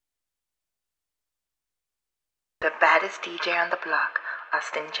The baddest DJ on the block,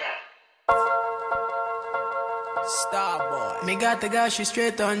 Austin J. Starboy. Me got the girl, she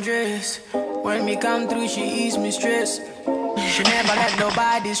straight undressed. When me come through, she ease me stress. She never let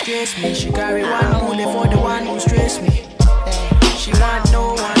nobody stress me. She carry one bullet for the one who stress me. She want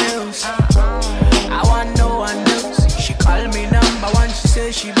no one else. I want no one else. She call me number one, she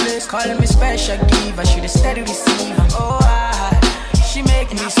say she blessed. Call me special giver, she the steady receiver. Oh, she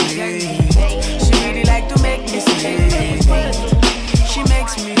make me sweet. She really like to make me sweet. She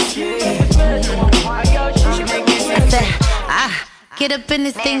makes me sweet. She make me sweet. Get up in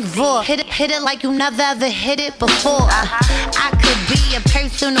this thing raw. Hit it like you never ever hit it before. I could be a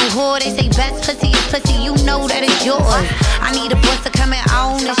personal whore. They say best pussy is pussy, you know that it's yours. I need a boss to come and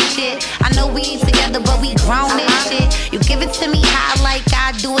own this shit. I know we ain't together, but we grown and shit. You give it to me high like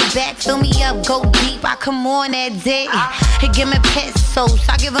I do it back. Fill me up, go deep, I come on that day. He give me pesos,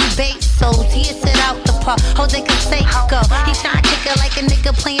 I give him pesos. He sit out the park, Jose Canseco. He tryna kick it like a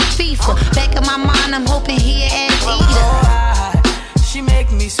nigga playing FIFA. Back in my mind, I'm hoping he an ass eater. She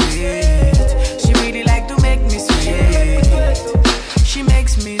make me sweet. She really like to make me sweet. She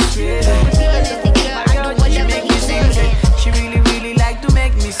makes me sweet. She make me sweet. She really, really like to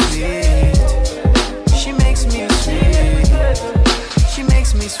make me sweet. She makes me sweet. She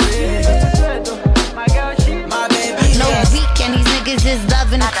makes me sweet. My baby. No weekend, these niggas is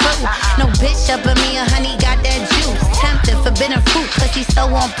loving the crew. No bitch up in me, a honey got that juice. Tempted forbidden fruit, cause he's so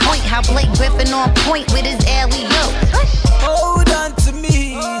on point. How Blake Griffin on point with his alley-oop. Hold on to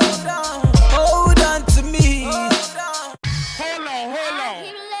me. Hold on to me. Hold on. I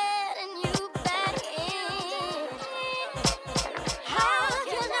keep letting you back in. How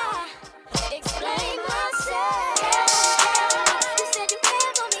can I explain myself? You said you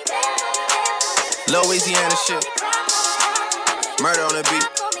care for me, Louisiana shit. Murder on the beat.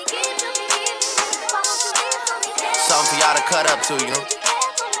 Something for y'all to cut up to, you know?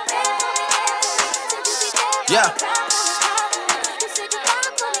 Yeah.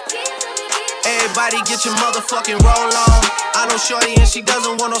 Everybody get your motherfucking roll on. I know shorty and she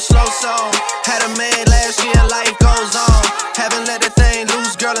doesn't want no slow song. Had a man last year, life goes on. Haven't let that thing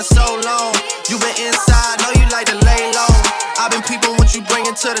loose, girl, in so long. You been inside, know you like to lay low. I've been peeping what you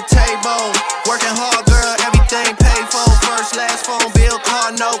bringing to the table. Working hard, girl, everything paid for. First, last phone bill,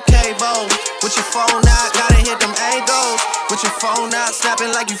 car, no cable. With your phone out, gotta hit them angles. With your phone out,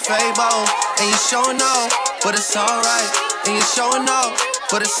 snapping like you Fable. And you showing off, but it's alright. And you showing off,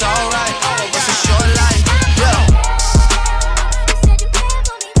 but it's alright. It's a short life, yeah.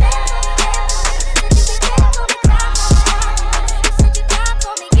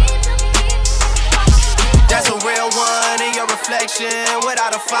 That's a real one in your reflection.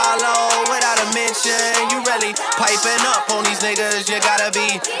 Without a follow, without a mention. You really piping up on these niggas. You gotta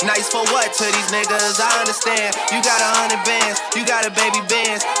be nice for what to these niggas? I understand. You got 100 bands, you got a baby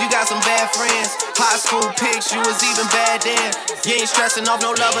Benz, you got some bad friends. High school pics, you was even bad then. You ain't stressing off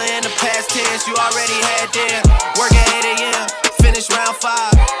no lover in the past tense. You already had them. Work at 8 a.m., finish round 5.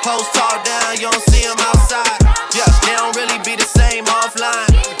 Hoes talk down, you don't see them outside. Yeah, they don't really be the same offline.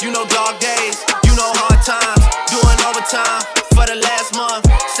 You know dog days, you know hard times. Doing overtime for the last month.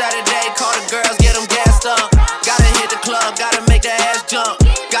 Saturday, call the girls, get them gassed up. Gotta hit the club, gotta make the ass jump.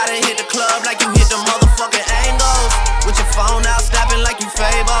 Gotta hit the club like you hit the motherfucking angles. With your phone out, snapping like you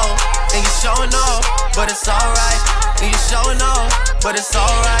Fable. And you showing off, but it's alright. And you showing off, but it's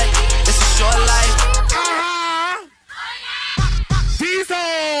alright. It's a short life. These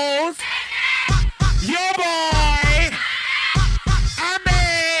hoes, your boy, and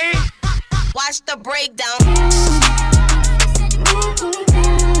me. Watch the breakdown.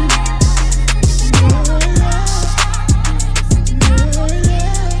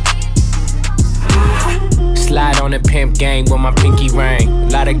 Slide on the pimp gang with my pinky ring.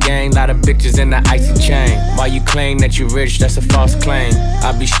 Lot of gang, lot of bitches in the icy chain. While you claim that you rich, that's a false claim.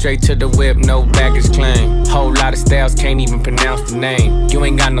 I be straight to the whip, no baggage claim. Whole lot of styles, can't even pronounce the name. You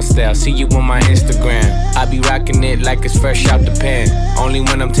ain't got no style, see you on my Instagram. I be rocking it like it's fresh out the pan. Only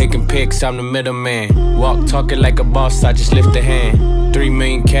when I'm taking pics, I'm the middleman. Walk talking like a boss, I just lift a hand. 3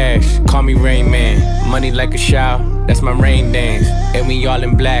 million cash, call me Rain Man. Money like a shower, that's my rain dance. And we all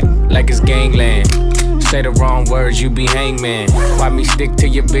in black, like it's gangland. Say the wrong words, you be hangman. Why me stick to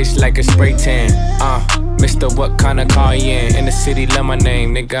your bitch like a spray tan? Mister, what kind of car you in? In the city, love my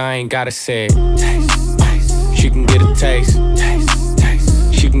name, nigga, I ain't gotta say it. Taste, taste. She can get a taste. Taste,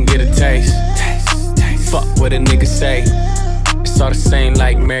 taste. She can get a taste. Taste, taste. Fuck what a nigga say. It's all the same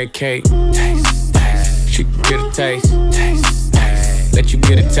like Mary Kate. Taste, taste. She can get a taste. Taste, taste. Let you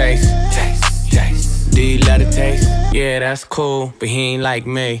get a taste. Taste, taste. Do you love the taste? Yeah, that's cool, but he ain't like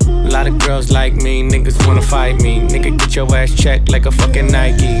me. A lot of girls like me, niggas wanna fight me. Nigga, get your ass checked like a fucking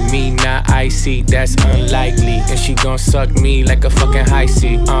Nike. Me not icy, that's unlikely. And she gon' suck me like a fucking high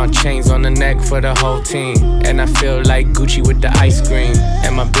C. Chains on the neck for the whole team. And I feel like Gucci with the ice cream.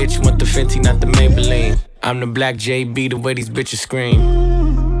 And my bitch want the Fenty, not the Maybelline. I'm the black JB, the way these bitches scream.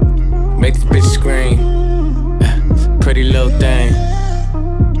 Make this bitch scream. Pretty little thing.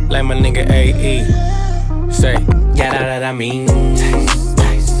 Like my nigga AE. Say, yeah, that I mean. Taste,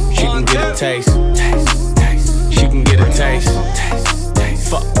 taste. She can get a taste. Taste, taste. She can get a taste. Taste, taste.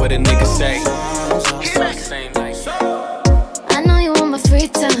 Fuck what a nigga say. I know you want my free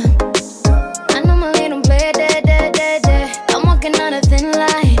time. I know my little bed, I'm walking on a thin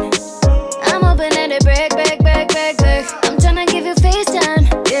line. I'm hoping that it break. I'm tryna give you FaceTime,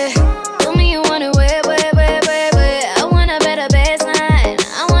 yeah. Tell me you want it way. I want a better baseline.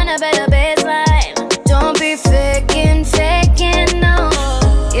 Don't be faking, no.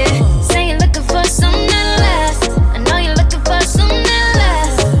 Yeah, say you're looking for something that lasts. I know you're looking for something that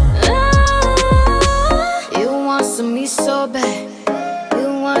lasts. You want some me so bad. You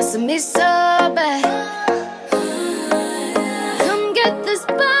want some me so bad. Come get this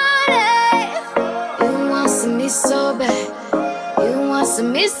body. You want some me so bad. You want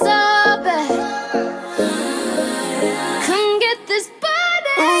some me so bad. Come get this body.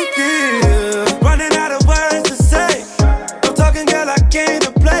 Running out of words to say. I'm talking, girl, I came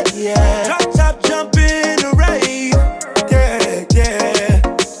to play. Yeah. Drop top, jump in the rave. Yeah.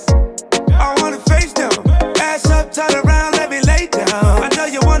 I wanna face down. Ass up, turn around, let me lay down. I know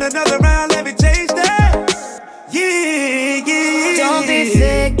you want another round, let me taste that. Yeah. Don't be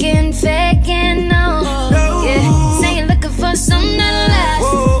faking, no. Yeah, say you're looking for something that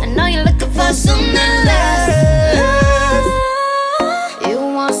lasts. I know you're looking for something that lasts. You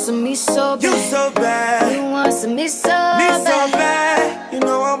want some me so bad. You so bad. You want some me so Me bad. so bad. You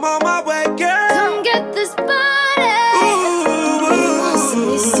know I'm on my way, girl. Come get this body. You want some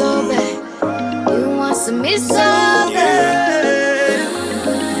me so bad. You want some me so bad.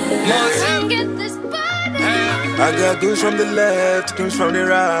 Come get this body. I got goons from the left, goons from the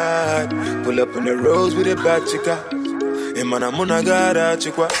right. Pull up in the roads with a bad chica. Hey man, I'm on a gada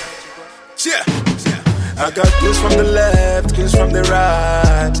chica. Yeah. I got goons from the left, goons from the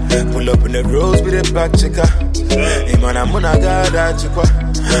right. Pull up in the roads with a bad chica. Hey man, I'm on a gada chica.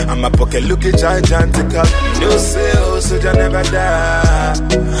 And my pocket looking gigantical. No sales, so you never die.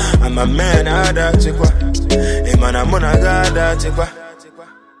 I'm a man, I da chica. Hey man, I'm on a gada chica.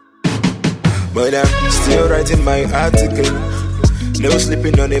 But I'm still writing my article. No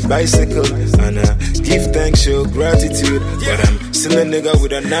sleeping on a bicycle. And I give thanks, show gratitude. But I'm still a nigga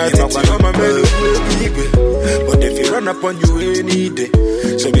with an attitude. But if you run up on you any day,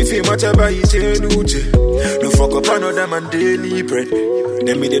 so if you much about it, no fuck up another man daily bread.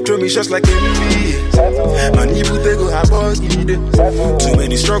 Then me they throw me shots like NBA. Man, you they go have all day. Too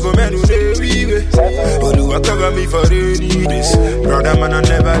many struggle men who they read. But do I cover me for any days? Brother man, I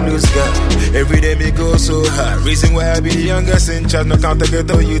never lose God. Every day me go so hard. Reason why I be the youngest in charge. No count to get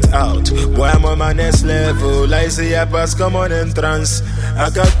the youth out. Boy, I'm on my next level. I say I pass, come on entrance. I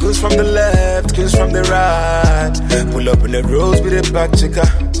got goons from the left, goons from the right. Pull up in the roads with a back chica.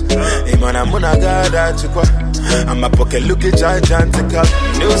 Hey man, I'm on a gada chica. And my pocket looking gigantical.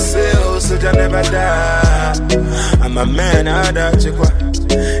 No sales, so you never die. I'm a man, I da chica.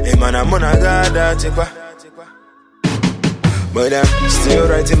 Hey man, I'm on a gada chica. But I'm still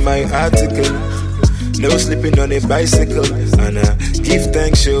writing my article. No sleeping on a bicycle. And I give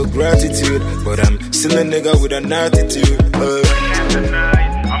thanks, show gratitude. But I'm still a nigga with an attitude. I'm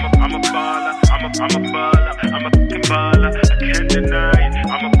a baller, I'm a baller, I'm a fucking baller. I can't deny it.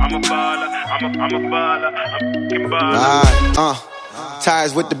 I'm a baller, I'm a baller, I'm a fucking baller.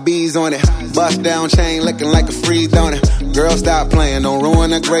 Tires with the bees on it. Bust down chain looking like a free donut. Girl, stop playing, don't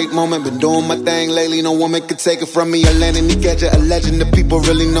ruin a great moment. Been doing my thing lately, no woman could take it from me. A letting me catch it, a legend. The people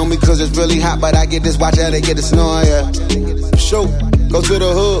really know me cause it's really hot. But I get this watch out, they get the snore, yeah. Show, go to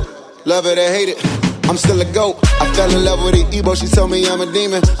the hood, love it or hate it. I'm still a goat. I fell in love with the Ebo, she told me I'm a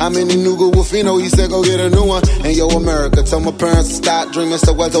demon. I'm in the Nuga Wolfino, he said go get a new one. And yo, America, told my parents to stop dreaming.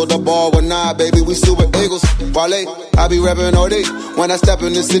 So I told the ball, well nah, baby, we super eagles. Wale, I be rapping all day. When I step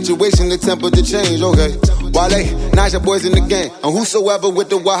in this situation, the temperature change, okay. Wale, Naja boys in the game. And whosoever with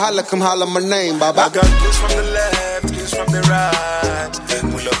the Wahala, come holler my name, baba. I got goons from the left, goons from the right.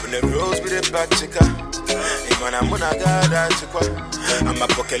 Pull up in the roads with a back chica. Hey man, I'm on a gada chica. And my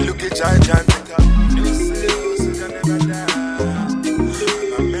pocket looking gigantical. No sales, so you never die.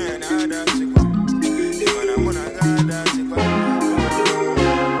 I'm a man, I da chica. Hey man, I'm on a gada chica.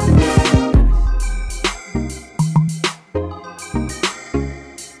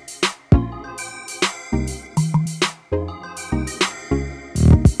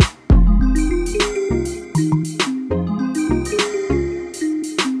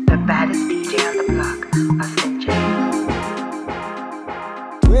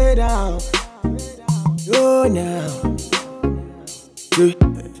 way down. Oh, now.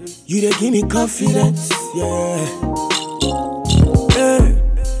 You dey give me confidence, yeah. Hey,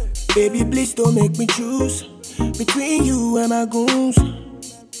 baby, please don't make me choose between you and my goons.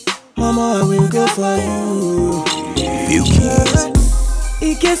 Mama, I will go for you. Few kids.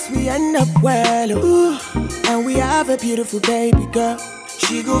 In case we end up well, ooh, and we have a beautiful baby girl,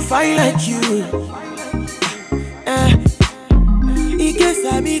 she gon' fight like you. In case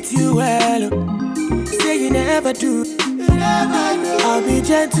I meet you well, say you never do, I'll be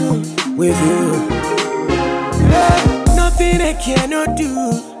gentle with you. Nothing I cannot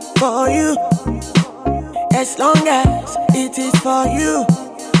do for you, as long as it is for you,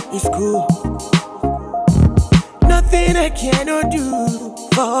 it's cool. Nothing I cannot do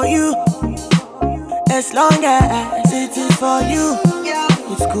for you, as long as it is for you,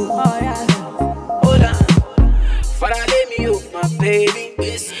 it's cool. Hold on, Father, let me up, my baby.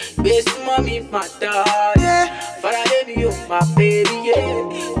 Best mommy, my darling. Father, let me up, my baby. Yeah,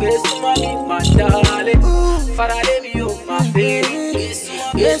 best mommy, my darling. Father, let me up, my baby.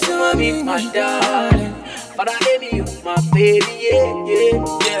 Best mommy, my darling. Father, let me up, my baby. Yeah.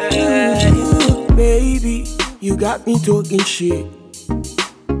 Baby, you got me talking shit.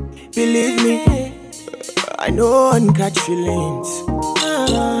 Believe me, I know I can catch feelings.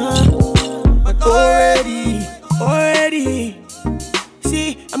 But already,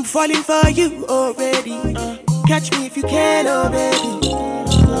 see, I'm falling for you already. Catch me if you can, oh baby.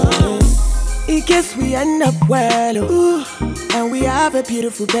 In case we end up well, ooh, and we have a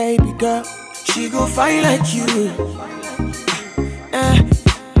beautiful baby girl, she gon' fight like you.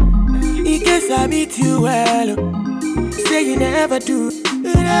 In case I meet you well, say you never do,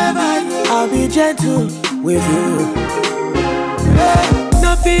 I'll be gentle with you.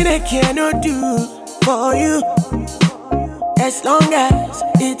 Nothing I cannot do for you, as long as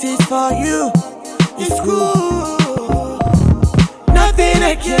it is for you, it's cool. Nothing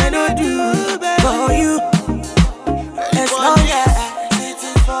I cannot do for you, as long as it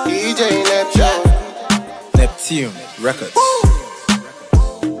is for you. DJ Neptune Records.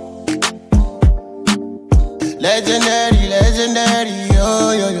 Legendary,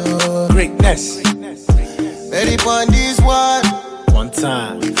 yo. Greatness. Ready for this one. One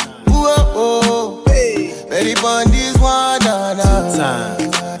time. Whoa. Hey. Ready for this one. Nah. Two time.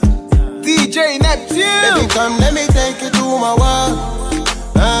 DJ Neptune. Baby, come, let me take you to my world.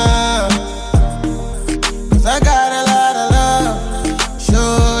 Cause I got a lot of love.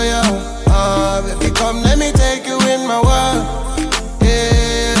 Show you. Baby, come, let me take you in my world.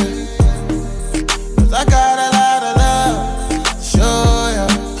 Yeah. Cause I got a lot of love. Show you.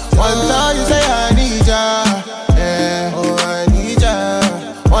 One time you say I need ya. Yeah. Oh, I need ya.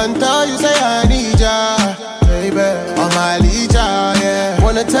 One time you say I need ya. Baby. Oh, my leader, yeah.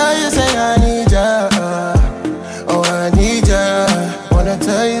 Wanna tell you, say I need ya. Oh, I need ya. Wanna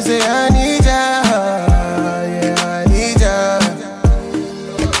tell you, say I need ya. Yeah, I need ya.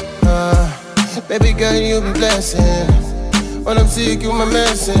 Baby girl, you be blessing. When I'm sick, you my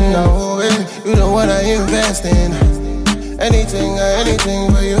medicine. No way, you know what I invest in. Anything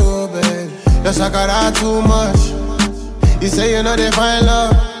for you, babe. Yes, I got out too much. You say you know they find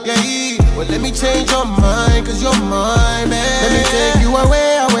love, yeah. Well, let me change your mind, cause you're mine, man. Let me take you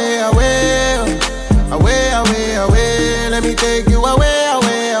away. Let me take you away.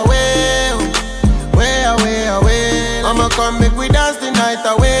 I'ma come make we dance the night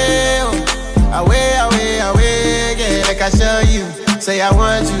away. Yeah, like I show you. Say I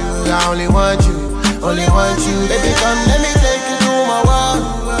want you, I only want you. Baby, come, let me take you to my world.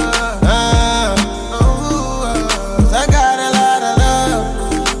 I got a lot of love.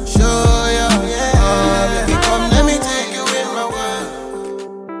 Show you. Baby, come, let me take you in my world.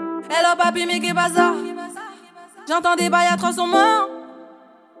 Hello papi, mais qu'est-ce que ça? J'entends des bails à 300 morts.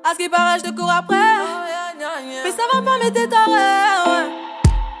 À ce qui paraît, je te cours après. Mais ça va pas, mais t'es taré, ouais.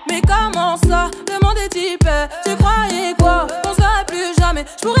 Mais comment ça, le monde est typé? Tu croyais quoi, qu'on serait plus jamais?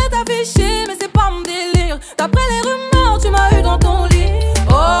 J'pourrais t'afficher, mais c'est pas mon délire. D'après les rumeurs, tu m'as eu dans ton lit.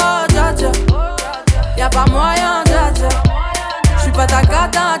 Oh, dja dja, y'a pas moyen, dja dja. J'suis pas ta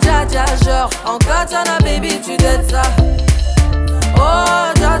cata, dja dja. Genre, en katana, baby, tu dettes ça.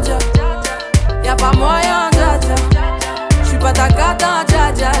 Oh, dja dja, y'a pas moyen, dja dja. J'suis pas ta cata,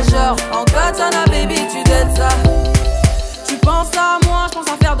 dja dja. Genre, en katana, baby, tu dettes ça. Tu penses à moi, j'pense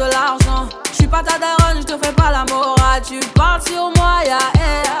à faire de l'argent. J'suis pas ta daronne, j'te fais pas la morale. Tu parles sur moi, y'a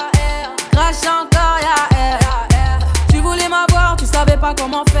air. Crache encore, y'a air. Tu voulais m'avoir, tu savais pas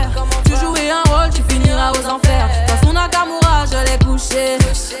comment faire. Tu jouais un rôle, tu finiras aux enfers. Dans son Nakamura, je l'ai couché.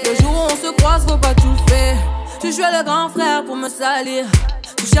 Le jour où on se croise, faut pas tout faire. Tu jouais le grand frère pour me salir.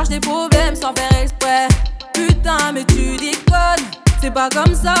 Tu cherches des problèmes sans faire exprès. Putain, mais tu déconnes. C'est pas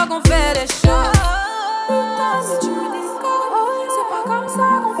comme ça qu'on fait les choses. Putain, mais tu déconnes. C'est pas comme ça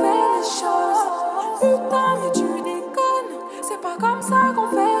qu'on fait les choses. Putain, mais tu déconnes. C'est pas comme ça qu'on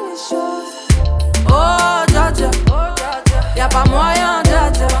fait les choses. Oh, dja dja. Y'a pas moyen,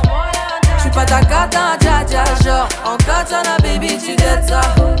 dja dja. J'suis pas ta cata, dja dja. Genre, en katana, baby, tu dettes ça.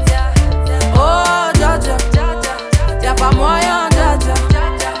 Oh, dja dja. Y'a pas moyen, dja dja.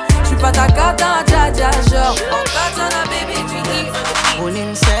 J'suis pas ta cata, dja dja. Genre, en katana, baby, tu dettes ça.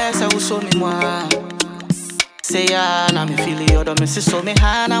 Unim sesa usomi mwa. Say ya, na me feel you, do me se so me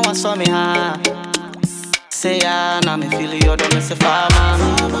ha, na wa so me ha. Say ya, na me feel you, do me se fama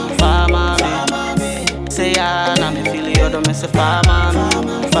me. Say ya, na me feel you, do me se fama me.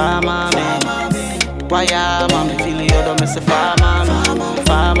 Why ya, ma me feel you, do me se fama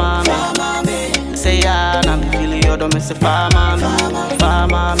me. Say ya, na me feel you, do me se fama me.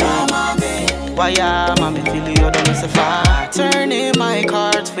 Why ya, ma me feel you, do me se fama. Turning my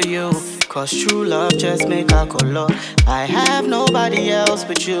cards for you. Cause true love just make a color. I have nobody else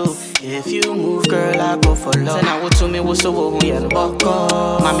but you. If you move, girl, I go for love. Say now what to me, what's the one yellow boko.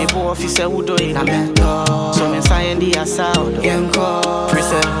 Mami bo if you say who do it, I'm mentor. So me sign the assault, yenko.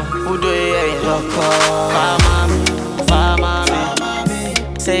 Prisa, who do it, loco. Fama me.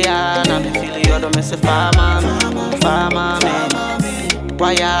 Say ya, na me feel you, don't miss a fama me.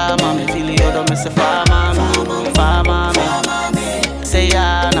 Why ya, mami feel you, don't miss a fama me. Say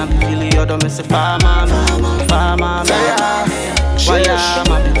ya, na me feel you, don't miss a fama me. Why ya,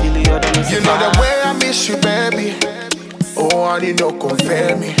 mami feel you, don't miss a fama. You know the way I miss you, baby. Oh, I need no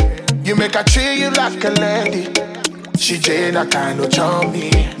confirm me. You make her treat you like a lady. She Jane, I kind of charm me.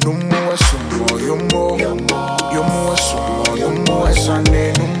 No more, some more, you more. You more, some more, you more.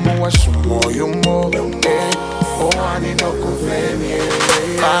 Sunday, no more, some more, you more. Oh, I need no confirm me.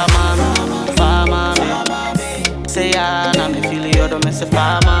 Fama me. Say ya, na me feel you, don't miss a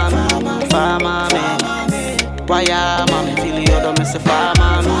fama me. Why ya, mami feel you, don't miss a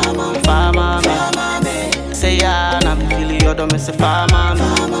fama me. Say ya, na me feel you, don't miss a fama me.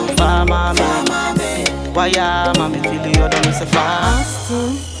 Why ya, mami feel you, don't miss a fama.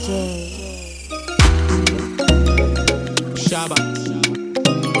 Austin J. Shabba.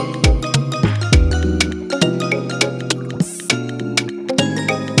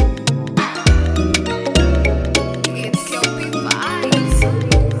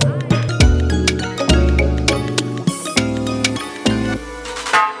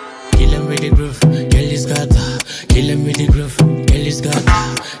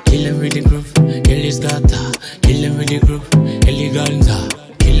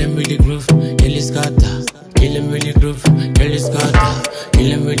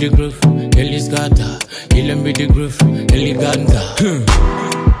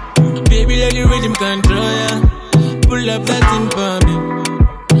 Baby, let the rhythm control ya. Pull up that thing for me.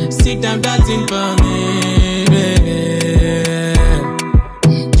 Sit down that thing for me, baby.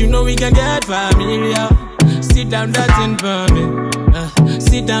 You know we can get familiar. Sit down that thing for me.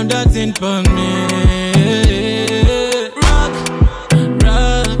 Sit down that thing for me. Rock,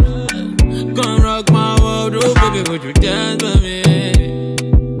 come rock my world, oh baby, would you dance for me?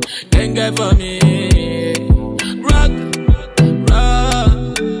 Then get for me.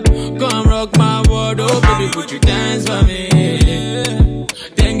 Oh baby, would you dance for me?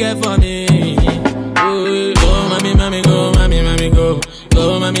 Then get for me. Oh, go mommy, mommy, go, mommy, mommy, go.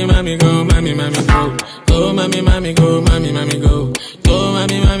 Go mommy, mommy, go, mommy, mommy, go. Go mommy, mommy, go, mommy, mommy, go. Go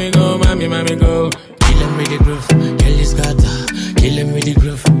mommy, mommy, go, mommy, mommy, go. Kill him with the groove, Kelly Scotta. Kill him with the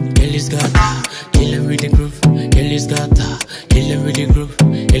groove, Kelly Scotta. Kill him with the groove, Kelly Scotta. Kill him with the groove,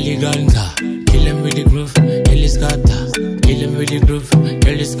 Eleganta. Kill him with the groove, Kelly Scotta. Kill him with the groove,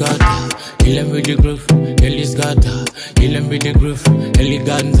 Kelly Scotta. Kill him with the groove, Kelly Scotta. Kill him with the groove,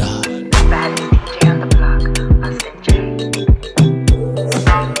 Eleganta. Bad DJ on the block, Austin J.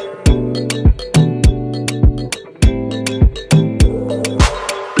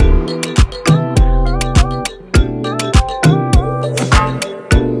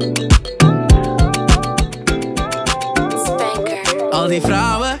 Al die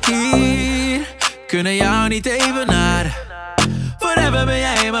vrouwen hier kunnen jou niet evenaren. Forever ben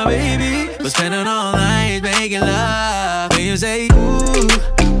jij my baby. We spenden all night making love. When you say ooh,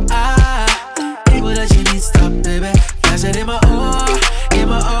 ah, ik wil dat je niet stopt, baby. Flash it in my oor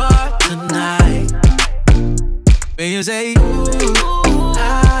tonight. When you say ooh,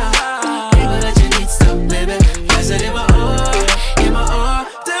 ah, ik wil dat je niet stopt, baby. Flash it in my oor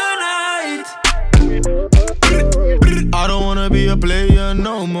tonight. I don't wanna be a player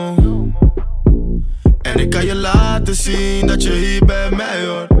no more. En ik kan je laten zien dat je hier bij mij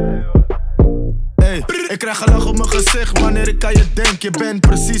hoort. krijg een lach op mijn gezicht wanneer ik aan je denk. Je bent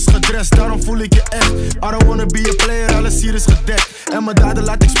precies gedrest, daarom voel ik je echt. I don't wanna be a player, alles hier is gedekt. En mijn daden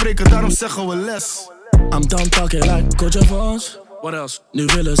laat ik spreken, daarom zeggen we les. I'm done talking like coach of ons. What else? Nu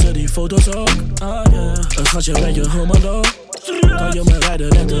willen ze die foto's ook. Ah yeah. Een schatje ben je homolo. Kan je me rijden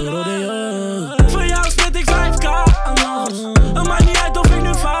net de rodeo. Voor jou split ik 5k aan ons. Het maakt niet uit of ik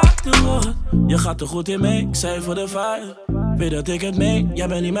nu vader word. Je gaat er goed in mee, ik zei voor de vibe. Weet dat ik het mee, jij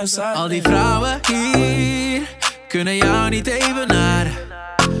bent niet mijn side. Al die vrouwen hier kunnen jou niet evenaren.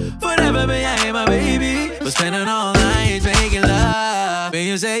 Forever ben jij my baby. We spenden all night making love. When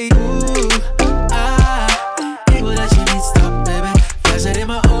you say ooh, ah, ik wil dat je niet stopt, baby. Flash het in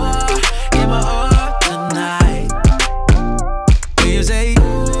mijn oor tonight. When you say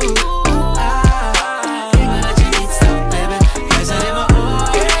ooh, ah, ik wil dat je niet stopt, baby. Flash het in mijn oor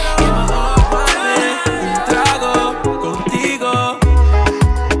baby. Un trago contigo.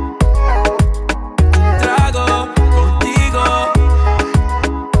 Trago contigo.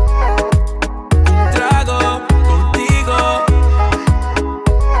 Trago contigo.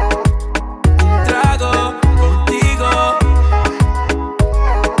 Trago contigo.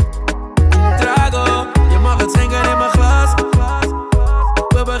 Trago. Je mag het zingen in mijn glas.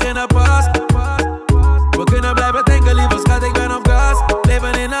 We beginnen pas. We kunnen blijven denken, lieve schat, ik ben op gas.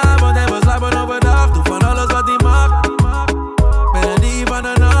 Leven in de avond en we slapen overdag. Doe van alles wat die mag. Ben een dief van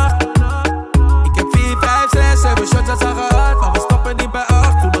de nacht. Ik heb 4, 5, 6, 7 shots dat zijn gehad. Maar we stoppen niet bij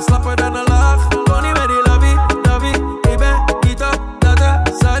 8. Voel me slapper dan een lach. Kon niet met die lovey, lovey. Ik ben niet op dat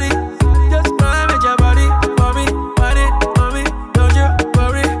sorry. Just cry with your body. For me, want it on me. Don't you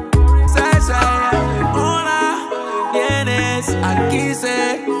worry. Say, hola, vienes aquí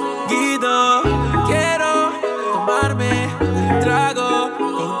seguido. Quiero tomarme un trago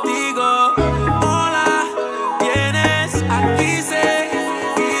contigo. Hola, vienes aquí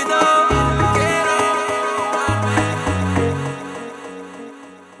seguido. Quiero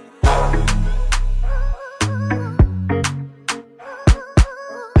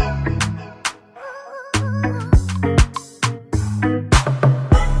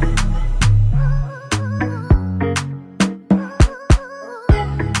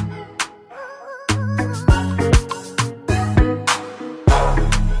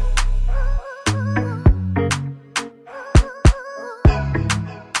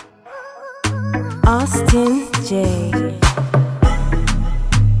Austin J.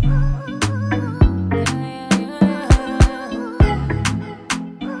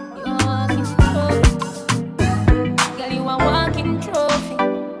 Girl, you a walking trophy.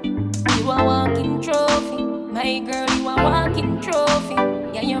 You a walking trophy. My girl, you a walking trophy.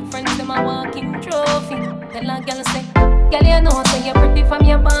 Yeah, your friends, them a walking trophy. Tell a girl say, girl, you know say you're pretty from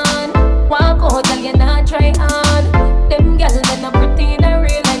your band. Walk out, girl, you not try hard. Them girl, they not pretty in a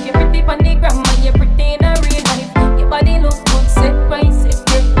real life. You're pretty on the gram, and you're pretty in a real life. Your body look good, set right, set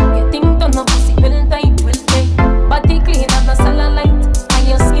great. Your thing done up, pussy well tight, well tight. Body clean and no cellulite, and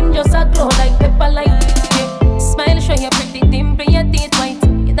your skin just a glow like pepper light. Yeah. Smile, show your pretty dimple, your teeth white.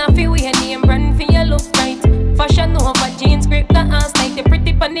 You not feel weird, name brand for your look right. Fashion over jeans, grip the ass tight. You're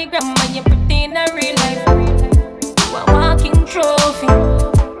pretty on the gram, and you're pretty in a real life. You a walking trophy.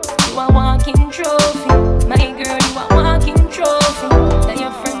 You a walking trophy. My girl, you a walking trophy. Tell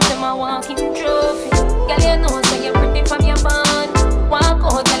your friends them a walking trophy. Girl, you know say you're pretty from your band. Walk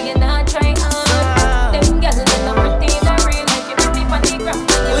out, girl, you not try hard. Them girls them not pretty in a real life. You're pretty from the gram,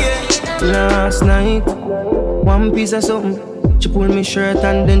 you're pretty in a real life. Last night, one piece of something. She pulled me shirt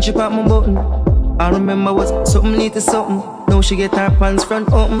and then she popped my button. I remember was something lead to something. Now she get her pants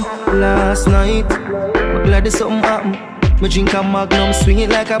front open. Last night, I'm glad there's something happened. Me drink a Magnum, swing it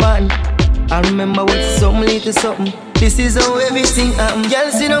like a button. I remember what something lead to something. This is how everything happen.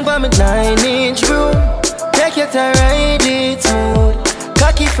 Girl, sit down by me 9-inch room. Take your time, ride it smooth.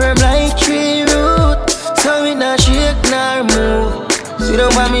 Cocky firm like tree root. So it not shake nor move. Sit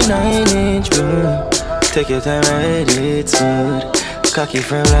down by me 9-inch room. Take your time, ride it smooth. Cocky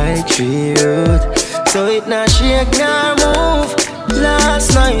firm like tree root. So it not shake nor move.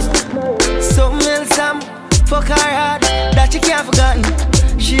 Last night, something else fuck her hard, that she can't forgotten.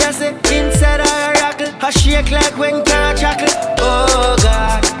 She has it inside her rockle. Her shake like when can't chocolate. Oh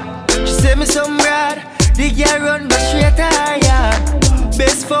God, she said me some rad. The girl run but straight to her yard.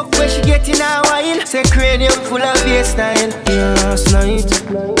 Best fuck when she get in her while. Say cranium full of bass style. Last night,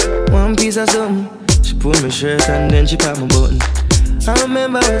 one piece of something. She pulled my shirt and then she popped my button. I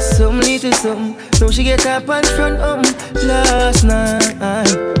remember when something lead to something. Now she get her pants front up. Last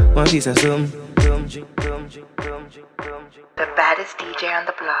night, one piece of something. The baddest DJ on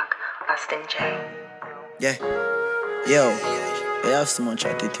the block, Austin J. Yeah, yo, you have so much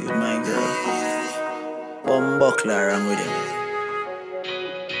attitude, my girl. Buckler wrong with him.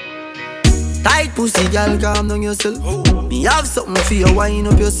 Tight pussy, girl, calm down yourself. Me have something for you, wind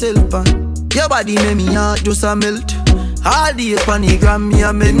up yourself, your body make me heart just a melt. All the panigram me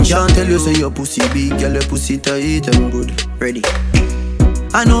a mention. Tell you say your pussy big, girl, your pussy tight and good. Ready?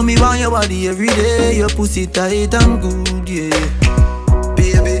 I know me want your body every day. Your pussy tight and good, yeah.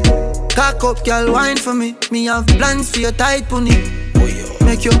 Baby, cock up, girl, wine for me. Me have plans for your tight pony.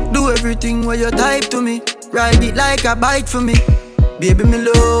 Make you do everything where you type to me. Ride it like a bike for me. Baby, me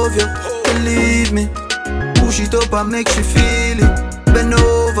love you, believe me. Push it up and make she feel it. Bend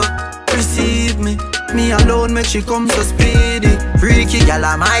over, receive me. Me alone make she come so speedy. Freaky, girl,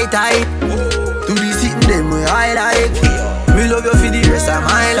 I'm my type. To be sitting them where I like. Me love you for the rest of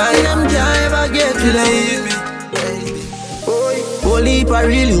my life. Them can't ever get to leave me. Holy pa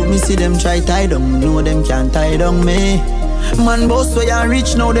real you, me see them try tie down. Me know them can't tie down me. Man boss so you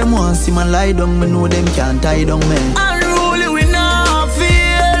rich now them want see man lie down. Me know them can't tie down me. Unruly we not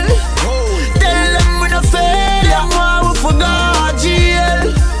feel. Tell them we not fail. Them want we forgot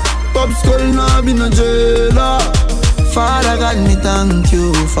jail. Pop skull now be no jailer. Father God me thank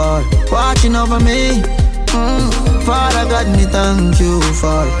you for watching over me. Father God me thank you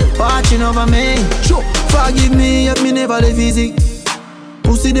for watching over me. Forgive me if me never live easy.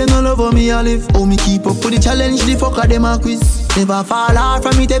 Pussy they no love how me a live. Oh me keep up with the challenge, the fucker them a quiz. Never fall hard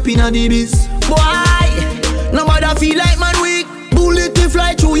from me tapping a the biz. Boy, nobody feel like man weak. Bullet to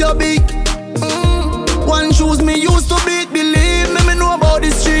fly through your beak. One shoes me used to beat. Believe me know about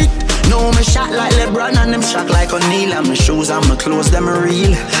the street. No me shot like LeBron and them shot like O'Neal. And my shoes and my clothes them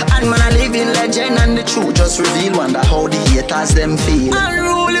real. And man a living legend and the truth just reveal. Wonder how the haters them feel.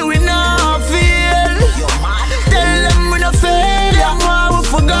 Unruly we not feel. Tell them we not fail. Them why we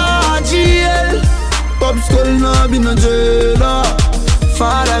forgot jail. Pop skull now be no jailer.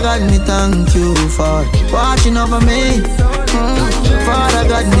 Father God me thank you for watching over me. Father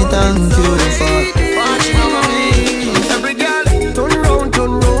God me thank you for watching over me. Every girl turn round,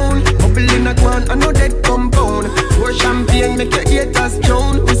 turn round. Bubble in a can and no dead compound. Pour champagne make your haters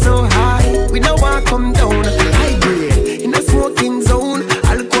drown. We so high, we don't want come down. High grade in a smoking zone.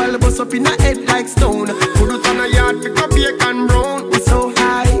 Alcohol bust up in a head like stone. Put it on a yard, pick up bacon and round. We so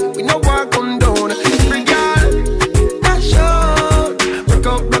high, we don't want come down. Every girl, dash out,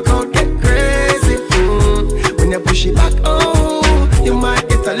 broke out, get crazy. When you push it back, oh, you might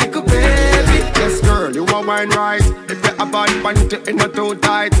get a little baby. Yes, girl, you are wine right. If you're a bad panty, you're not too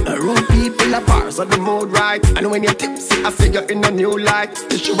tight. Around people apart, so the mood right. And when you're tipsy, I see you in a new light.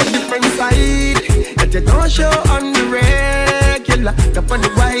 You show a different side that you don't show on the regular. Up on the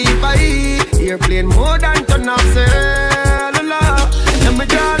Wi-Fi, airplane more than turn off cellular. Let me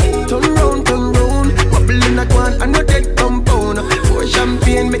girl, turn round, bubble in a can and no dead compound. Pour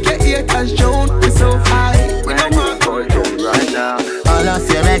champagne, make your haters drown. We so high, we don't want cold down right now. All of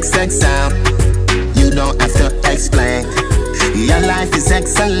your XX sound, you don't have to explain. Your life is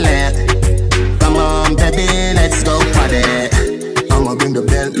excellent. Come on, baby, let's go party. I'ma bring the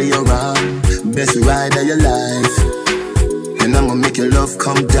Bentley around, best ride of your life. And I'ma make your love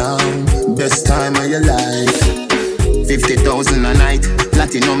come down, best time of your life. 50,000 a night,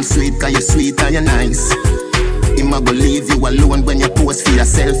 platinum sweet, cause you're sweet and you're nice. I'ma go leave you alone when you pose for your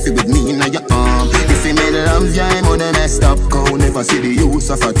selfie with me in your arm. If you made love, yeah, I'm on a messed up cow. Never see the use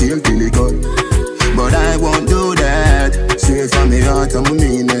of a tail till it gone. But I won't do that, straight from the heart, I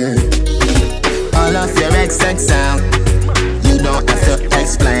mean it. All of your XX sound, you don't have to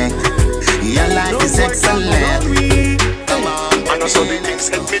explain. Your life is excellent. Come on, I know so the things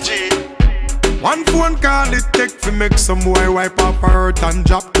hit me G. One phone call it take to make some boy wipe up her hurt and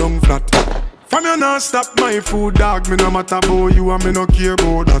drop down flat. From you not stop my food dog, me no matter about you and me no care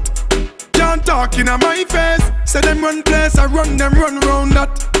about that. Can't talk in my face, say them run place, I run them run round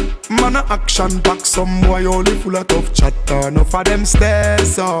that. Man a action back, some boy only full of tough chatter. Enough of them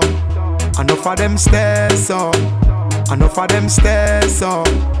stairs up, enough of them stairs up, enough of them stairs up.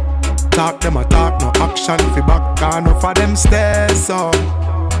 Talk them a talk, no action fi back. Enough of them stairs up,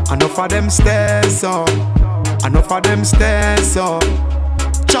 enough of them stairs up, enough of them stairs up.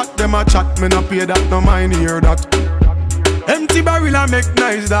 Chat them a chat, me no pay that, no mind hear that. Empty barrel a make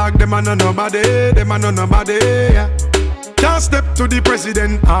nice dog, them a no nobody, them a no nobody, yeah. Can't step to the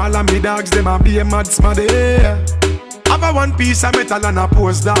president, all of me dogs, them a be a mad smaddy, yeah. Have a one piece of metal and a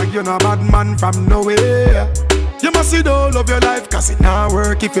post dog, you no bad man from nowhere. You must see the whole of your life, cause it not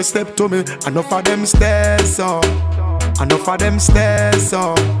work if you step to me. Enough of them stairs up, enough of them stairs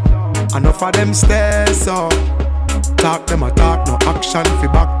up, enough of them stairs up. Talk them a talk, no action fi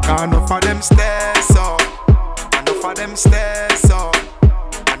back. Enough of them stairs up, enough of them stairs up,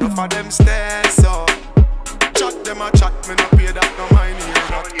 enough of them stairs up.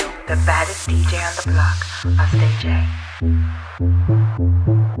 Austin J.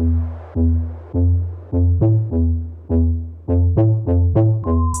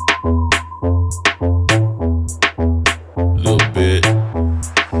 Little bit.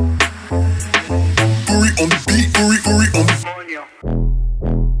 Uri on the beat, Uri on the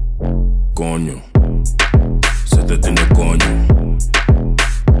Coño. Zétate en el coño.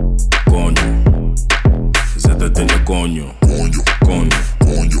 Coño. Zétate en el coño. Coño. Coño.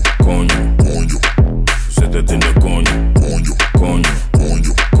 Coño. Coño. Zétate en el coño. Coño. Coño.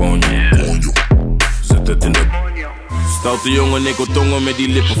 Coño. Coño. Zétate en el coño. Stoute jongen, ik wil tongen met die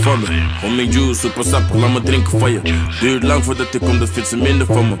lippen van me. Homing juice, super sappig, laat me drinken van je. Duurt lang voordat ik kom, dat vindt ze minder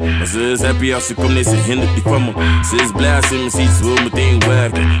van me. Maar ze is happy als ze komt, nee ze hindert niet van me. Ze is blij als ze me ziet, ze wil meteen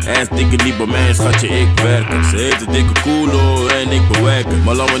werken. En stikken niet bij mij, schatje, ik werk. Ze heeft een dikke koelo en ik bewerken.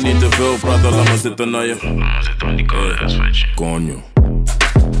 Maar laat me niet te veel praten, laat me zitten naar je. Coño.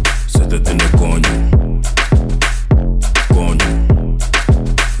 Zet het in de coño. Coño.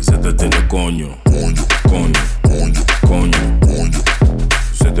 Zet het in de coño. Coño. Coño. Coño, coño,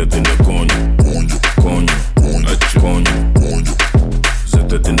 zet het in de coño, coño, coño, coño, coño,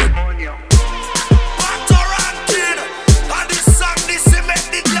 zet het in de coño. And this song, this make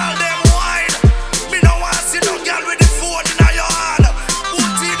the girl them wine. Me no want see no girl with the phone in your hand.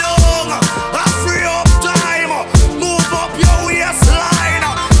 Put it on, free up time. Move up your waistline.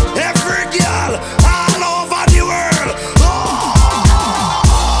 Every girl all over the world.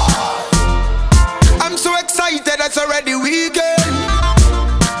 I'm so excited, it's already weekend.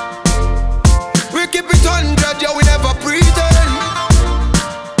 We keep it 100, yeah, we never pretend.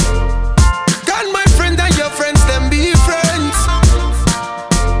 Can my friend and your friends, them be friends?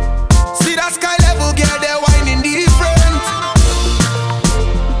 See that sky level, girl, they're whining different.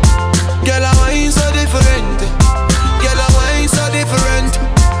 Girl, I whine so different. Girl, I whine so different.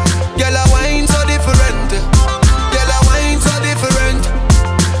 Girl, I whine so different. Girl, I whine so different.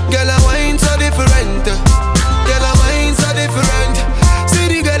 Girl, I whine so different. Girl, I whine so different. See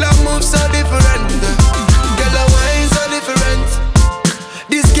the girl I move so different. Girl, I whine so different.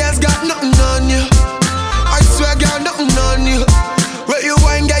 This girl's got nothing on you. I swear, girl, nothing on you. Where you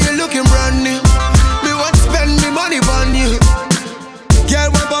whine, girl, you looking brand new. Me want spend me money on you.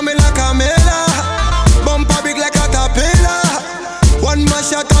 Girl, went on me like a mela. Bumper big like a tapela. One man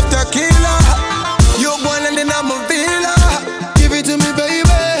shot of tequila. You one and then I'm a villa. Give it to me,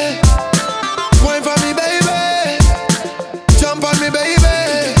 baby. Wine for me, baby. Jump on me,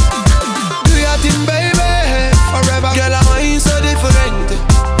 baby. Do your thing, baby. Forever. Girl, I whine so different.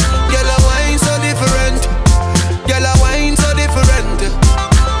 Girl, I whine so different. Girl, I whine so different.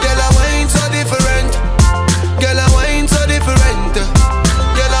 Girl, I whine so different. Girl, I whine so different.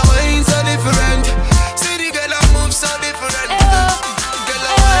 Girl, I whine so different. See the girl I move so different. Girl,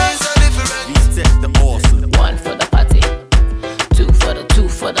 I whine so different. One for the party, two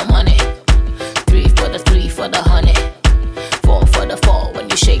for the money, three for the honey, four for the four when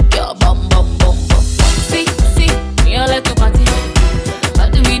you shake your bum bum bum bum. See, me I like to party,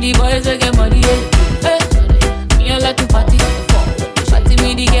 party with the boys that get money. Me I like to party, party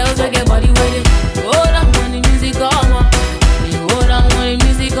with the girls that get body with it. Go down when the music come up, go down when the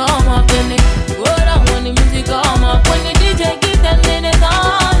music come up, then go down when the music come up. When the DJ get them in the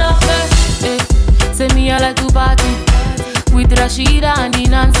corner, say me I like to party with Rashida and the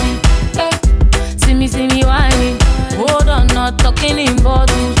Nancy. See me whining. Hold on, not talking in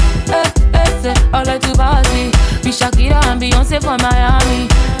bottles. Say I like to party with Shakira and Beyonce from Miami.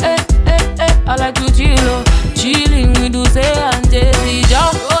 I like to chilling with Dulce and Jay-Z.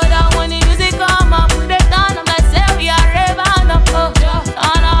 Just go down when the music come up. Put it down, I'm like, say we are raving up.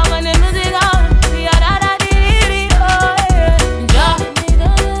 Turn up when the music come. We are da-da-dee-dee-dee, oh yeah. Just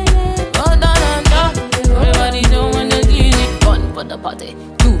go down and down. Everybody doing the DJ. One for the party,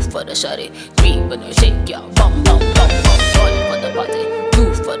 two for the shawty, three when you shake your bum bum bum bum. One for the party,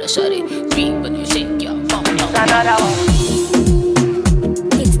 two for the shawty, three when you shake your bum bum bum.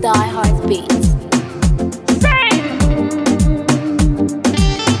 It's Die Hard Beats.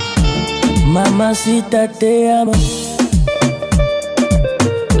 Mamacita, te amo.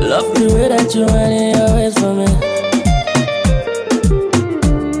 Love the way that you want it always for me.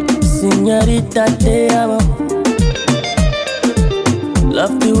 Señorita, te amo.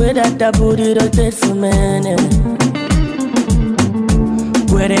 Love the way that that booty rotate for me.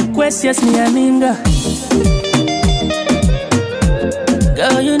 Puede cuestias mi amiga.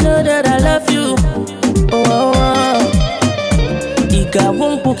 Girl, you know that I love you. Oh, oh, oh.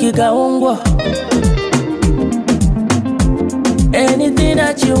 Ikawumpu kikawungwa. Anything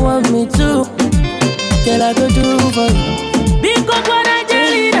that you want me to, girl, I go do for you. Because when I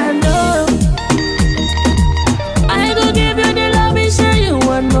tell you that no,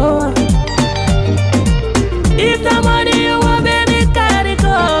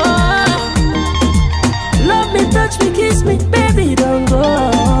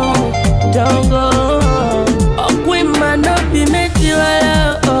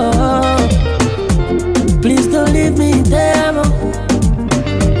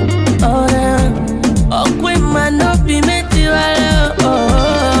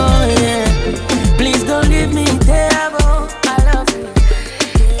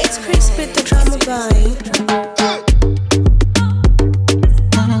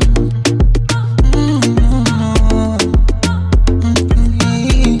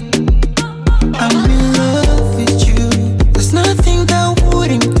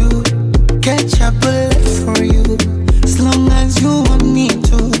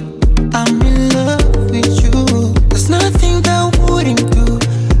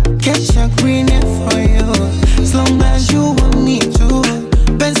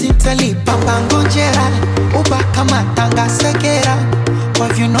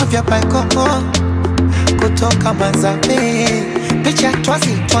 vya baikoko kutoka Manzabe, picha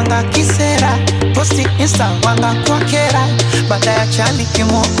twazi twanga kisera, posti insta wanga kwa kera, baada ya chali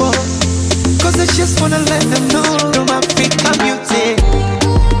kimoko. Cause I just wanna let them know I'm African beauty,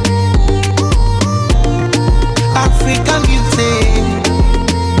 African beauty,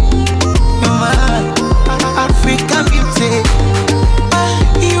 you're my African beauty,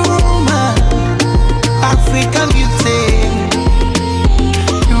 you're my African beauty,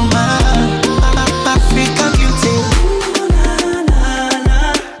 you're my African beauty. Ooh, na, na, na.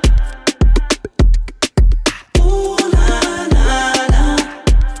 Ooh, na, na, na.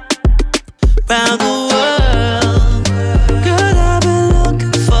 Round the world, girl, I've been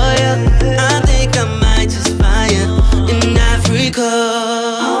looking for you. I think I might just find you in Africa.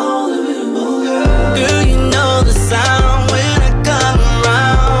 Girl, you know the sound when I come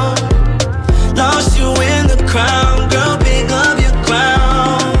around. Lost you in the crowd, girl, pick up your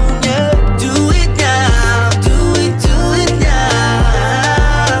crown. Yeah, do it now, do it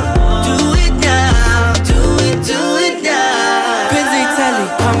now. Do it now, do it now. Penzi tali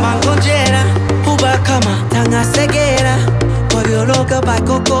kama ngojera, huba kama tanga segera. Kwa biologa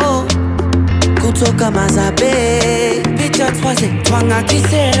baikoko kutoka Mazabe, picha twaze twanga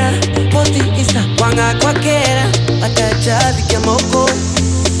kisera, posti insta wanga kwa kera, atajali kemoko.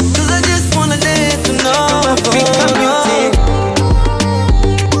 Cause I just wanna let you know African beauty,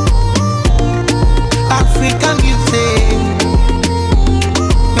 African beauty,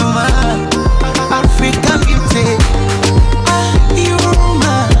 you're my African beauty, you're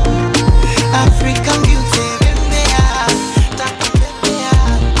my African beauty.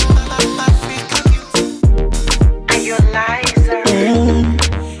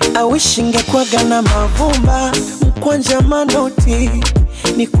 I wish ingekuwaga na mavumba mkwanja manoti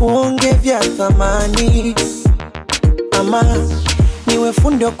ni kuonge vya thamani, ama niwe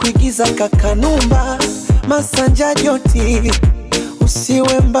fundi wa kuigiza kakanumba masanja joti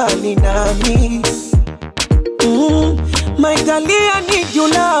usiwe mbali nami. Maitalia ni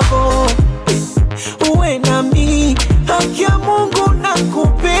julavo uwe nami, haki ya Mungu na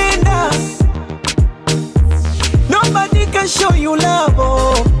kupenda. Nobody can show you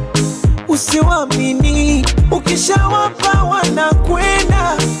love, usiwamini, ukishawapa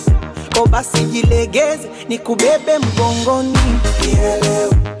wanakwenda. O basi jilegeze, nikubebe mgongoni,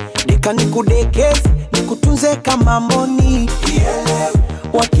 nika nikudekeze, nikutunze kama mboni.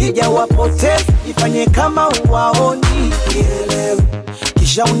 Wakija wapoteze, ifanye kama uwaoni.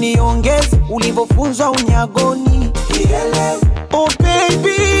 Kisha uniongeze, ulivofunzwa unyagoni. Oh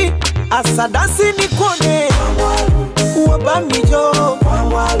baby, asadasi nikone, uwabamijo,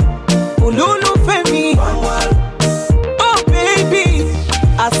 ululu femi. Oh baby,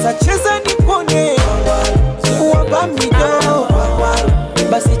 asacheza nikone, uwabamijo,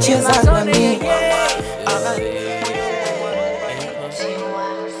 basi cheza nami.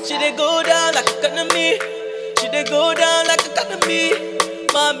 She dey go down like economy. She dey go down like economy.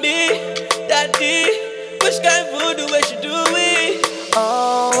 Mommy, daddy, which kind of food the way she do it?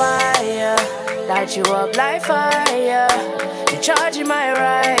 Oh, I light you up like fire. You charging my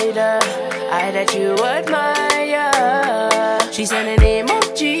rider. I that you admire. She sending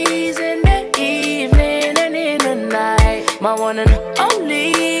emojis in the evening and in the night. My one and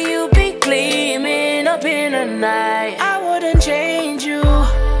only, you be gleaming up in the night. I wouldn't change you.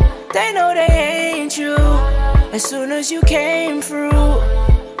 They know they ain't you. As soon as you came through,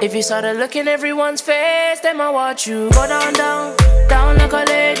 if you started looking everyone's face, then I watch you go down, down, down like a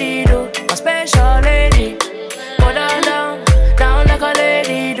lady do. My special lady. Go down, down, down like a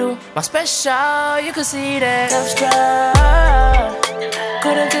lady do. My special, you can see that love struck.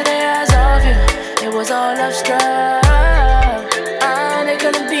 Couldn't do the eyes of you. It was all love struck. And it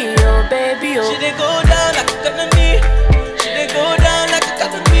couldn't be your baby, oh. She dey go down like economy. She dey go down like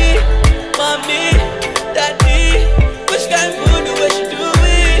economy. Mommy, daddy, which kind of food the way she do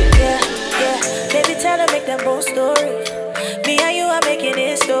it? Yeah, yeah. Baby, tell her, make them both stories. Me and you are making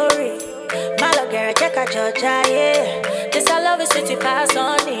it story. My love, girl, check out your child, yeah. This I love is city pass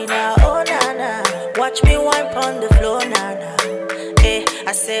on me now. Oh, na, na. Watch me wine on the floor, na, na. Eh,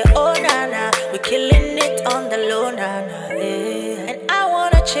 I say, oh, na, na. We killing it on the low, na, na. Eh. And I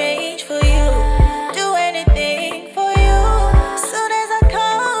wanna change for you. Do anything for you. As soon as I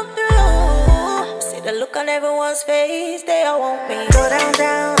come through, see the look on everyone's face. They all want me. Go down,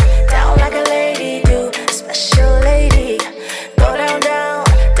 down, down like a lady do. Special lady. Go down, down,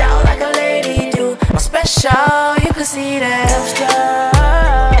 down like a lady do. My special, you can see that love struck.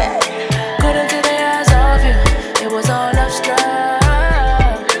 Couldn't do the eyes of you. It was all love struck.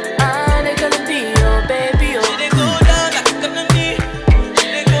 And it couldn't be your baby, oh. She dey go down like economy. She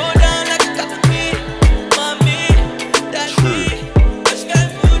dey go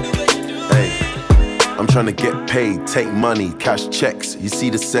tryna get paid, take money, cash checks. You see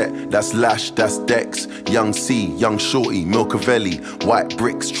the set, that's Lash, that's Dex. Young C, Young Shorty, Milcavelli. White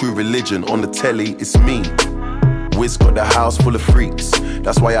bricks, True Religion, on the telly, it's me. Wiz got the house full of freaks.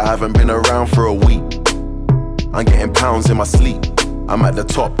 That's why I haven't been around for a week. I'm getting pounds in my sleep. I'm at the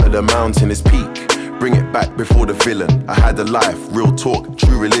top of the mountain, it's peak. Bring it back before the villain. I had a life, real talk,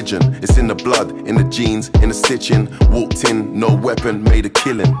 true religion. It's in the blood, in the jeans, in the stitching. Walked in, no weapon, made a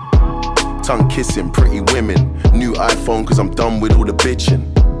killing. Tongue kissing, pretty women. New iPhone cause I'm done with all the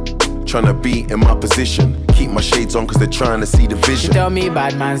bitching. Tryna be in my position. Keep my shades on cause they're trying to see the vision. She tell me,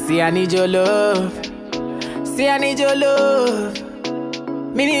 bad man, see I need your love. See I need your love.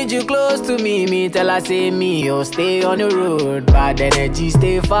 Me need you close to me. Me tell her say me, oh stay on the road. Bad energy,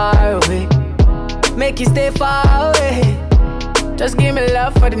 stay far away. Make you stay far away. Just give me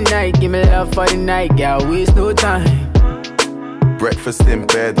love for the night. Give me love for the night. Girl, waste no time. Breakfast in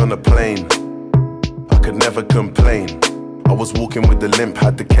bed on a plane. I could never complain. I was walking with the limp,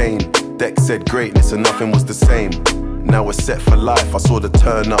 had the cane. Deck said greatness and nothing was the same. Now we're set for life. I saw the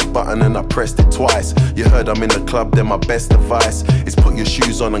turn up button and I pressed it twice. You heard I'm in the club, then my best advice is put your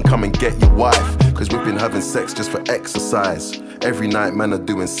shoes on and come and get your wife. Cause we've been having sex just for exercise. Every night man are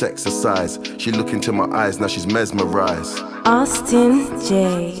doing sexercise. She look into my eyes, now she's mesmerized. Austin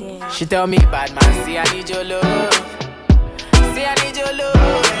J. She tell me, bad man, see I need your love. See I need your